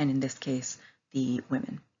in this case, the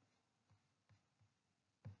women.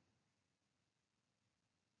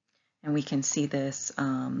 And we can see this,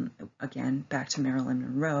 again, back to Marilyn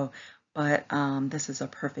Monroe, but this is a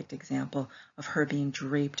perfect example of her being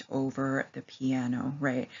draped over the piano,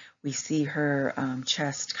 right? We see her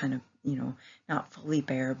chest kind of, not fully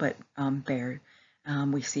bare, but bare.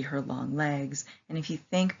 We see her long legs. And if you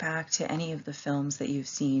think back to any of the films that you've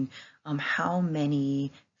seen, how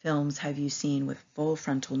many films have you seen with full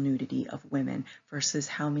frontal nudity of women versus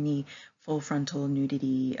how many full frontal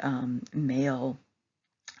nudity male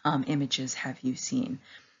images have you seen?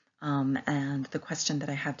 And the question that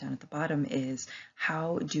I have down at the bottom is,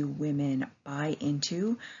 how do women buy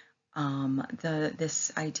into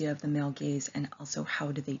this idea of the male gaze, and also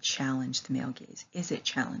how do they challenge the male gaze? Is it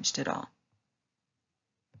challenged at all?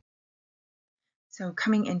 So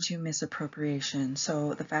coming into misappropriation,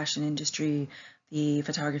 so the fashion industry, the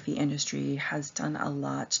photography industry has done a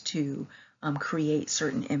lot to create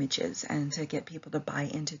certain images and to get people to buy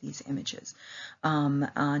into these images.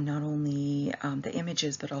 Not only the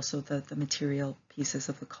images, but also the material pieces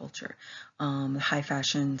of the culture. High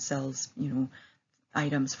fashion sells,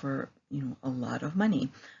 items for, a lot of money.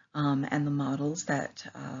 And the models that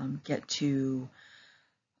get to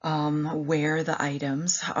where the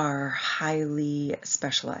items are highly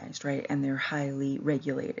specialized, right? And they're highly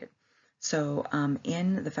regulated. So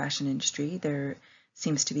in the fashion industry, there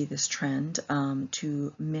seems to be this trend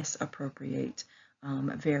to misappropriate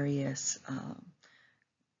various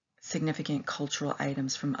significant cultural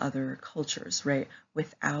items from other cultures, right?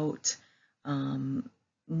 Without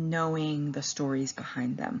knowing the stories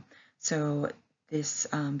behind them. So this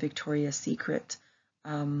Victoria's Secret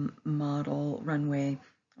model runway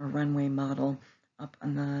model up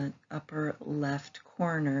on the upper left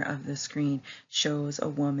corner of the screen shows a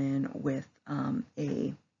woman with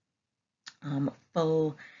a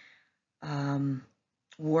full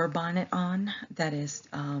war bonnet on that is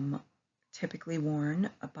typically worn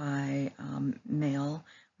by male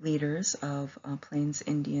leaders of Plains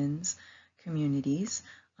Indians communities.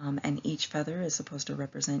 And each feather is supposed to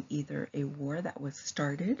represent either a war that was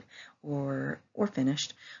started or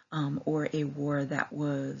finished, or a war that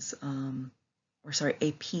was,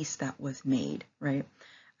 a peace that was made, right?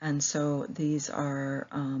 And so these are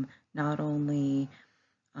not only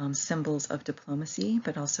symbols of diplomacy,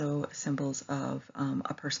 but also symbols of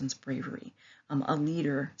a person's bravery. A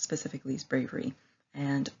leader specifically's bravery.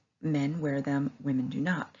 And men wear them, women do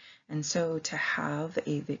not. And so to have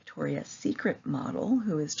a Victoria's Secret model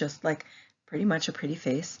who is just like pretty much a pretty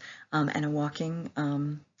face and a walking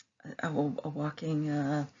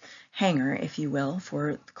hanger, if you will,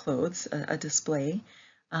 for clothes, a display,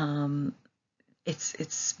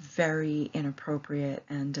 it's very inappropriate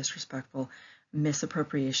and disrespectful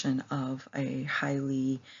misappropriation of a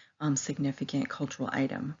highly significant cultural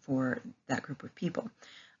item for that group of people.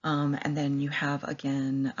 And then you have,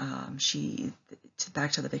 again,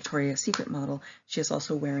 back to the Victoria's Secret model, she is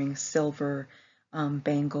also wearing silver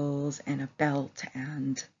bangles and a belt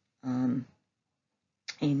and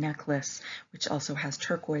a necklace, which also has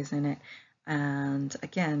turquoise in it. And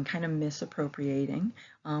again, kind of misappropriating.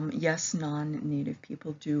 Yes, non-native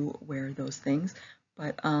people do wear those things,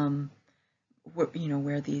 but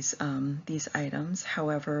wear these items.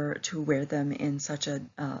 However, to wear them in such a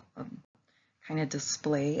kind of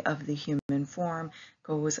display of the human form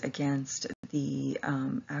goes against the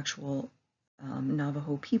actual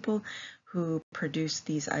Navajo people who produce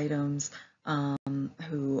these items,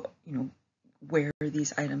 who wear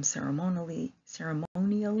these items ceremonially,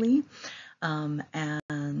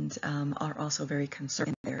 and are also very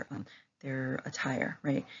conservative in their attire,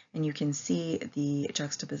 right? And you can see the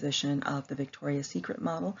juxtaposition of the Victoria's Secret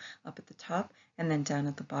model up at the top, and then down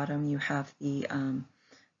at the bottom you have a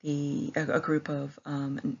group of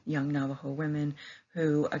young Navajo women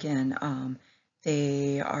who, again,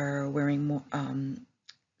 they are wearing more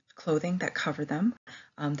clothing that cover them.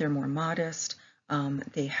 They're more modest.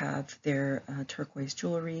 They have their turquoise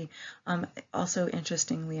jewelry. Also,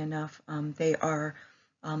 interestingly enough, they are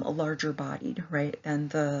a larger bodied, right, than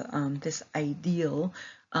this ideal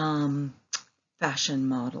fashion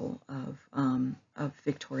model of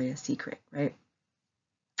Victoria's Secret, right?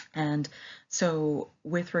 And so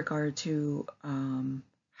with regard to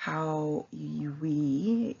how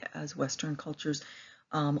we as Western cultures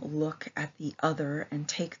look at the other and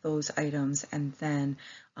take those items and then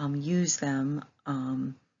use them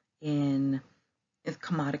in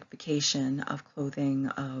commodification of clothing,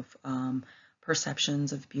 of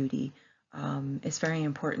perceptions of beauty, it's very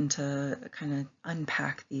important to kind of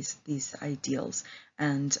unpack these ideals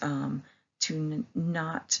and to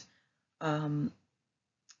not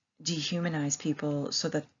dehumanize people so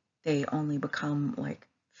that they only become like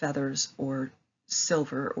feathers or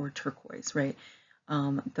silver or turquoise, right?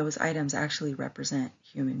 Those items actually represent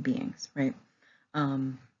human beings, right?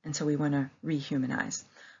 And so we want to rehumanize.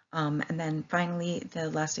 And then finally,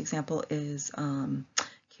 the last example is Kim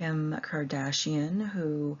Kardashian,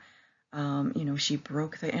 who, she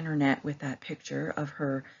broke the internet with that picture of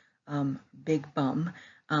her big bum.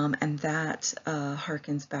 And that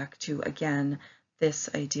harkens back to, again, this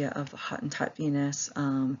idea of the Hottentot Venus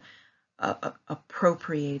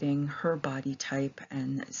appropriating her body type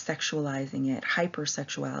and sexualizing it,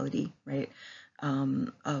 hypersexuality, right,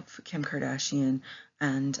 of Kim Kardashian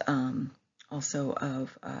and also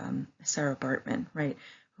of Sarah Baartman, right,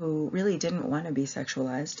 who really didn't want to be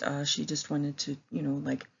sexualized. She just wanted to,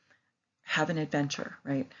 like have an adventure,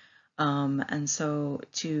 right? And so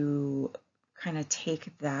to kind of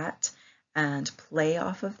take that and play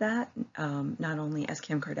off of that, not only as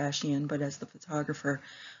Kim Kardashian, but as the photographer,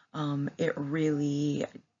 it really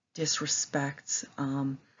disrespects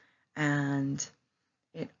and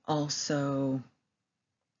it also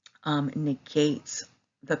negates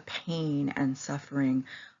the pain and suffering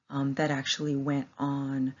that actually went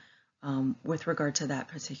on with regard to that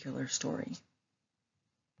particular story.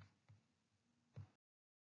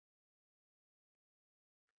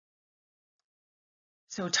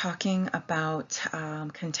 So talking about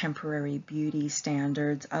contemporary beauty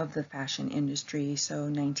standards of the fashion industry, so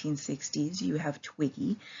 1960s, you have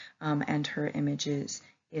Twiggy, and her images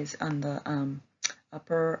is on the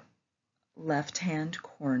upper left-hand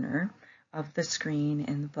corner of the screen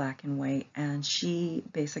in black and white, and she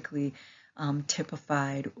basically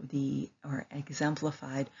typified or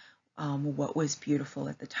exemplified what was beautiful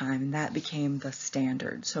at the time, and that became the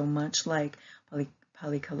standard. So much like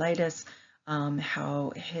Polycolitis,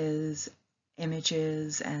 how his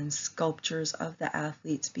images and sculptures of the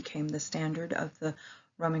athletes became the standard of the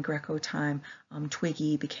Roman Greco time,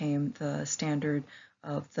 Twiggy became the standard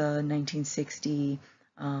of the 1960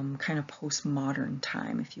 kind of postmodern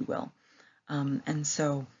time, if you will. And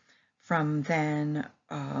so from then,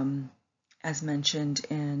 as mentioned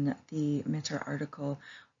in the Mitter article,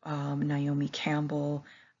 Naomi Campbell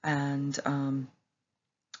and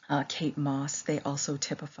Kate Moss, they also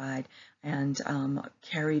typified and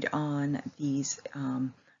carried on these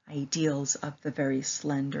ideals of the very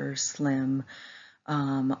slender, slim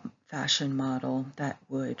fashion model that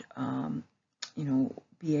would,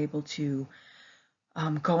 be able to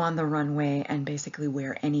go on the runway and basically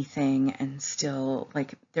wear anything and still,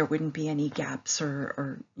 like, there wouldn't be any gaps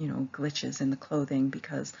or glitches in the clothing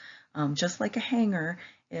because just like a hanger,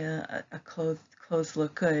 clothes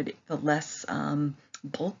look good. The less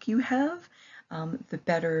bulk you have, the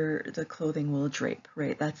better the clothing will drape,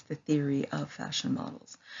 right? That's the theory of fashion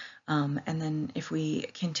models. And then if we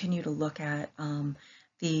continue to look at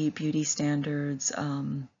the beauty standards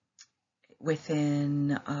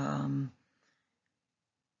within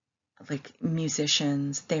like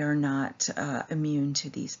musicians, they are not immune to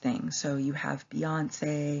these things. So you have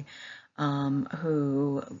Beyonce,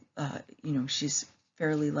 who, she's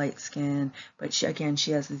fairly light skinned, but she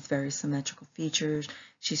has these very symmetrical features.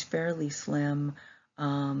 She's fairly slim.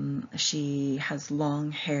 She has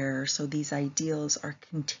long hair, so these ideals are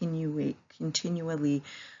continually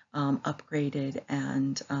upgraded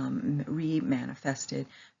and re-manifested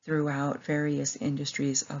throughout various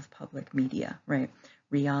industries of public media, right?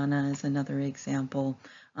 Rihanna is another example.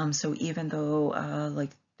 So even though like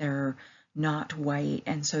they're not white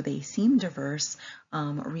and so they seem diverse,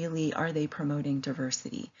 really are they promoting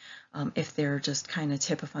diversity if they're just kind of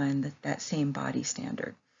typifying that same body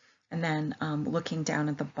standard? And then looking down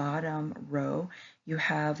at the bottom row, you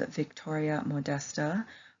have Victoria Modesta,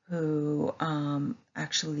 who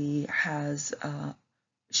actually has,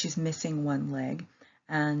 she's missing one leg,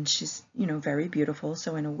 and she's, very beautiful.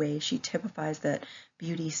 So in a way, she typifies that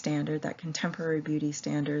beauty standard, that contemporary beauty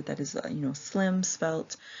standard that is, slim,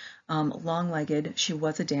 svelte, long-legged. She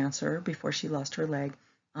was a dancer before she lost her leg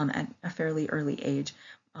at a fairly early age,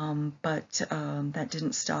 but that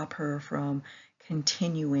didn't stop her from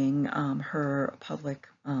continuing her public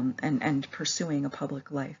and pursuing a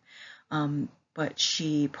public life. But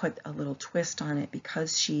she put a little twist on it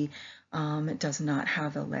because she does not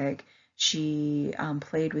have a leg. She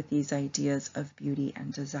played with these ideas of beauty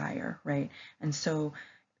and desire, right? And so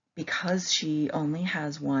because she only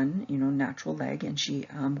has one, natural leg, and she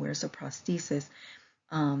wears a prosthesis,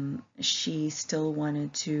 she still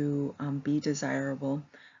wanted to be desirable.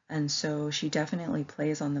 And so she definitely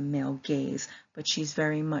plays on the male gaze, but she's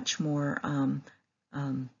very much more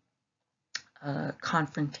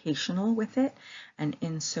confrontational with it. And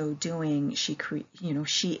in so doing, she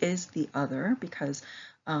is the other because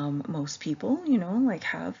most people, like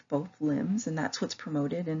have both limbs, and that's what's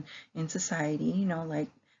promoted in society, like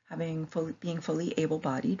being fully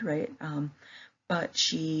able-bodied, right? But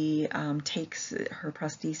she takes her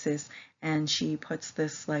prosthesis and she puts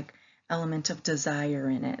this like element of desire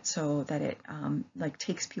in it so that it like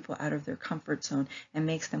takes people out of their comfort zone and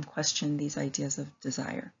makes them question these ideas of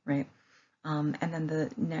desire, right? And then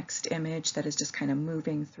the next image that is just kind of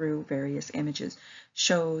moving through various images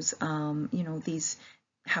shows,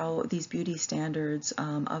 how these beauty standards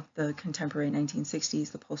of the contemporary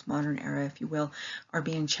 1960s, the postmodern era, if you will, are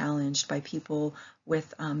being challenged by people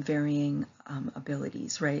with varying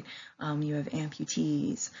abilities, right? You have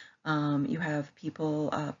amputees, you have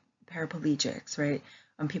people, paraplegics, right?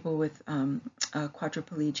 People with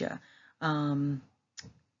quadriplegia,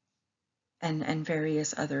 and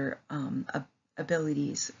various other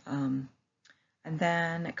abilities. And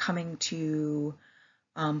then coming to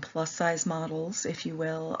plus size models, if you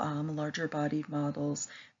will, larger bodied models.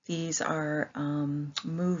 These are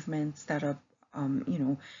movements that are,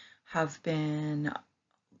 have been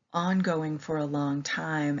ongoing for a long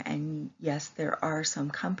time. And yes, there are some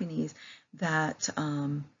companies that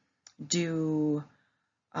do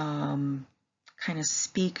kind of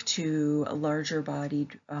speak to larger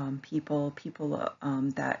bodied people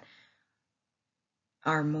that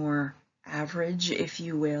are more average, if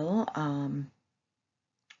you will,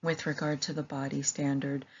 with regard to the body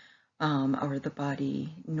standard or the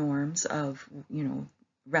body norms of,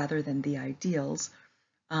 rather than the ideals.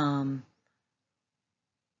 And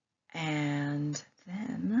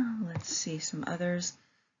then let's see some others.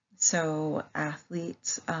 So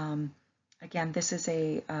athletes, again, this is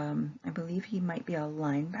I believe he might be a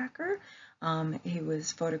linebacker. He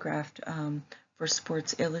was photographed for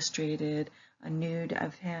Sports Illustrated, a nude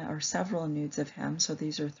of him, or several nudes of him. So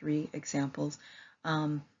these are 3 examples.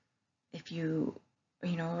 If you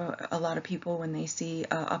a lot of people, when they see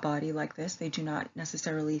a body like this, they do not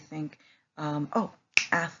necessarily think, oh,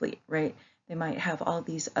 athlete, right? They might have all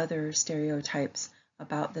these other stereotypes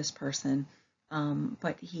about this person,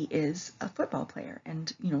 but he is a football player,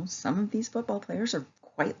 and some of these football players are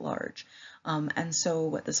quite large. And so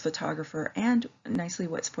what this photographer, and nicely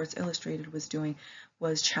what Sports Illustrated was doing,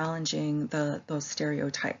 was challenging those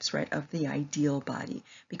stereotypes, right, of the ideal body.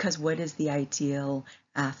 Because what is the ideal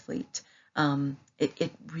athlete?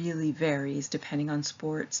 It really varies depending on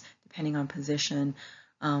sports, depending on position,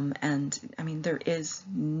 and I mean there is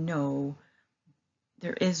no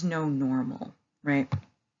normal, right?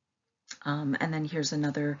 And then here's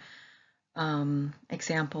another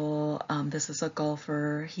example. This is a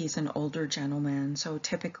golfer. He's an older gentleman, so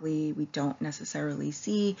typically we don't necessarily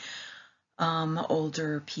see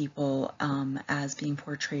older people as being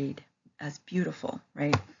portrayed as beautiful,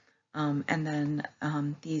 right? And then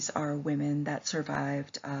these are women that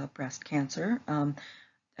survived breast cancer.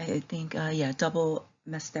 I think, yeah, double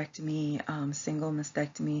mastectomy, single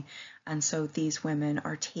mastectomy. And so these women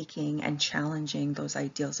are taking and challenging those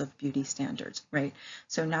ideals of beauty standards, right?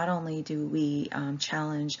 So not only do we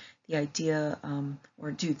challenge the idea,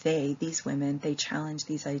 or do these women, they challenge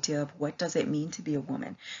these idea of what does it mean to be a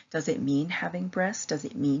woman? Does it mean having breasts? Does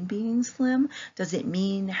it mean being slim? Does it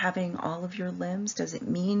mean having all of your limbs? Does it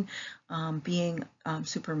mean being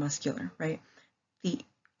super muscular, right?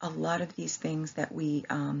 A lot of these things that we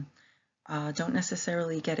don't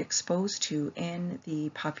necessarily get exposed to in the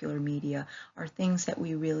popular media are things that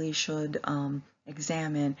we really should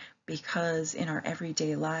examine, because in our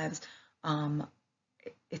everyday lives,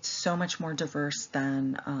 it's so much more diverse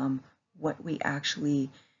than what we actually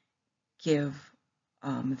give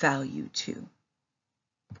value to.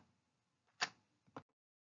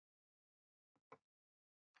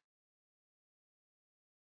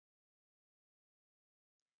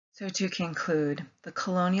 So to conclude, the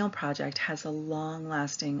colonial project has a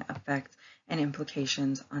long-lasting effect and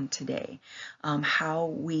implications on today. How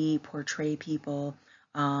we portray people,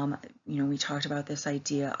 we talked about this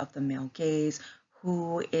idea of the male gaze,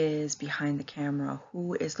 who is behind the camera,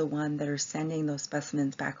 who is the one that are sending those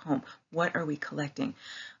specimens back home, what are we collecting?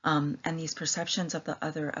 And these perceptions of the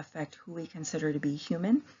other affect who we consider to be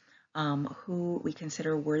human, who we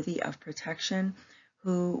consider worthy of protection,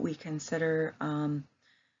 who we consider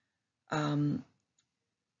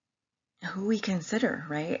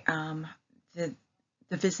right? The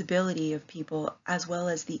visibility of people as well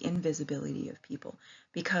as the invisibility of people,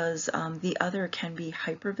 because the other can be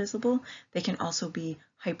hyper visible, they can also be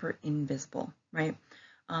hyper invisible, right?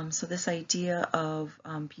 So this idea of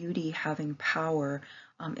beauty having power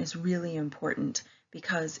is really important,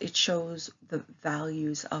 because it shows the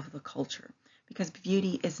values of the culture. Because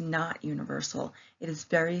beauty is not universal, it is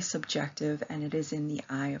very subjective, and it is in the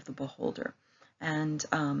eye of the beholder. And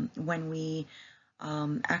when we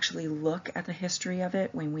actually look at the history of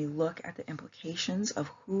it, when we look at the implications of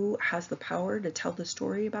who has the power to tell the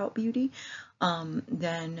story about beauty,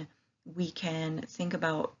 then we can think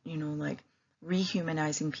about, like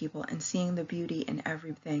rehumanizing people and seeing the beauty in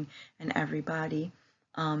everything and everybody,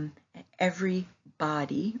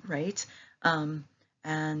 right?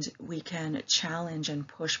 And we can challenge and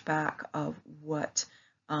push back of what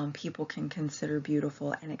people can consider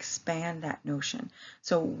beautiful and expand that notion.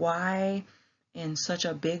 So why in such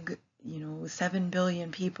a big, 7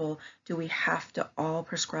 billion people, do we have to all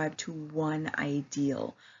prescribe to one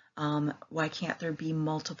ideal? Why can't there be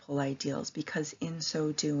multiple ideals? Because in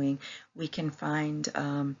so doing, we can find,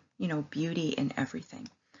 beauty in everything.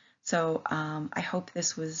 So I hope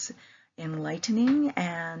this was enlightening,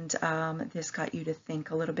 and this got you to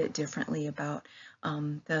think a little bit differently about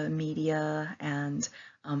the media and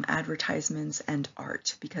advertisements and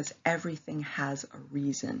art, because everything has a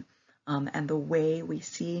reason. And the way we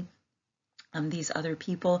see these other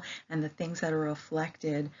people and the things that are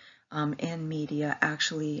reflected in media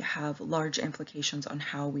actually have large implications on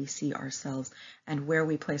how we see ourselves and where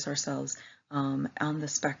we place ourselves on the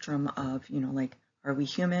spectrum of, like, are we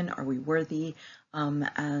human? Are we worthy?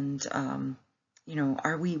 And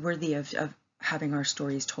are we worthy of having our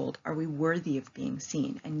stories told? Are we worthy of being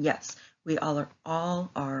seen? And yes, we all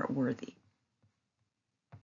are worthy.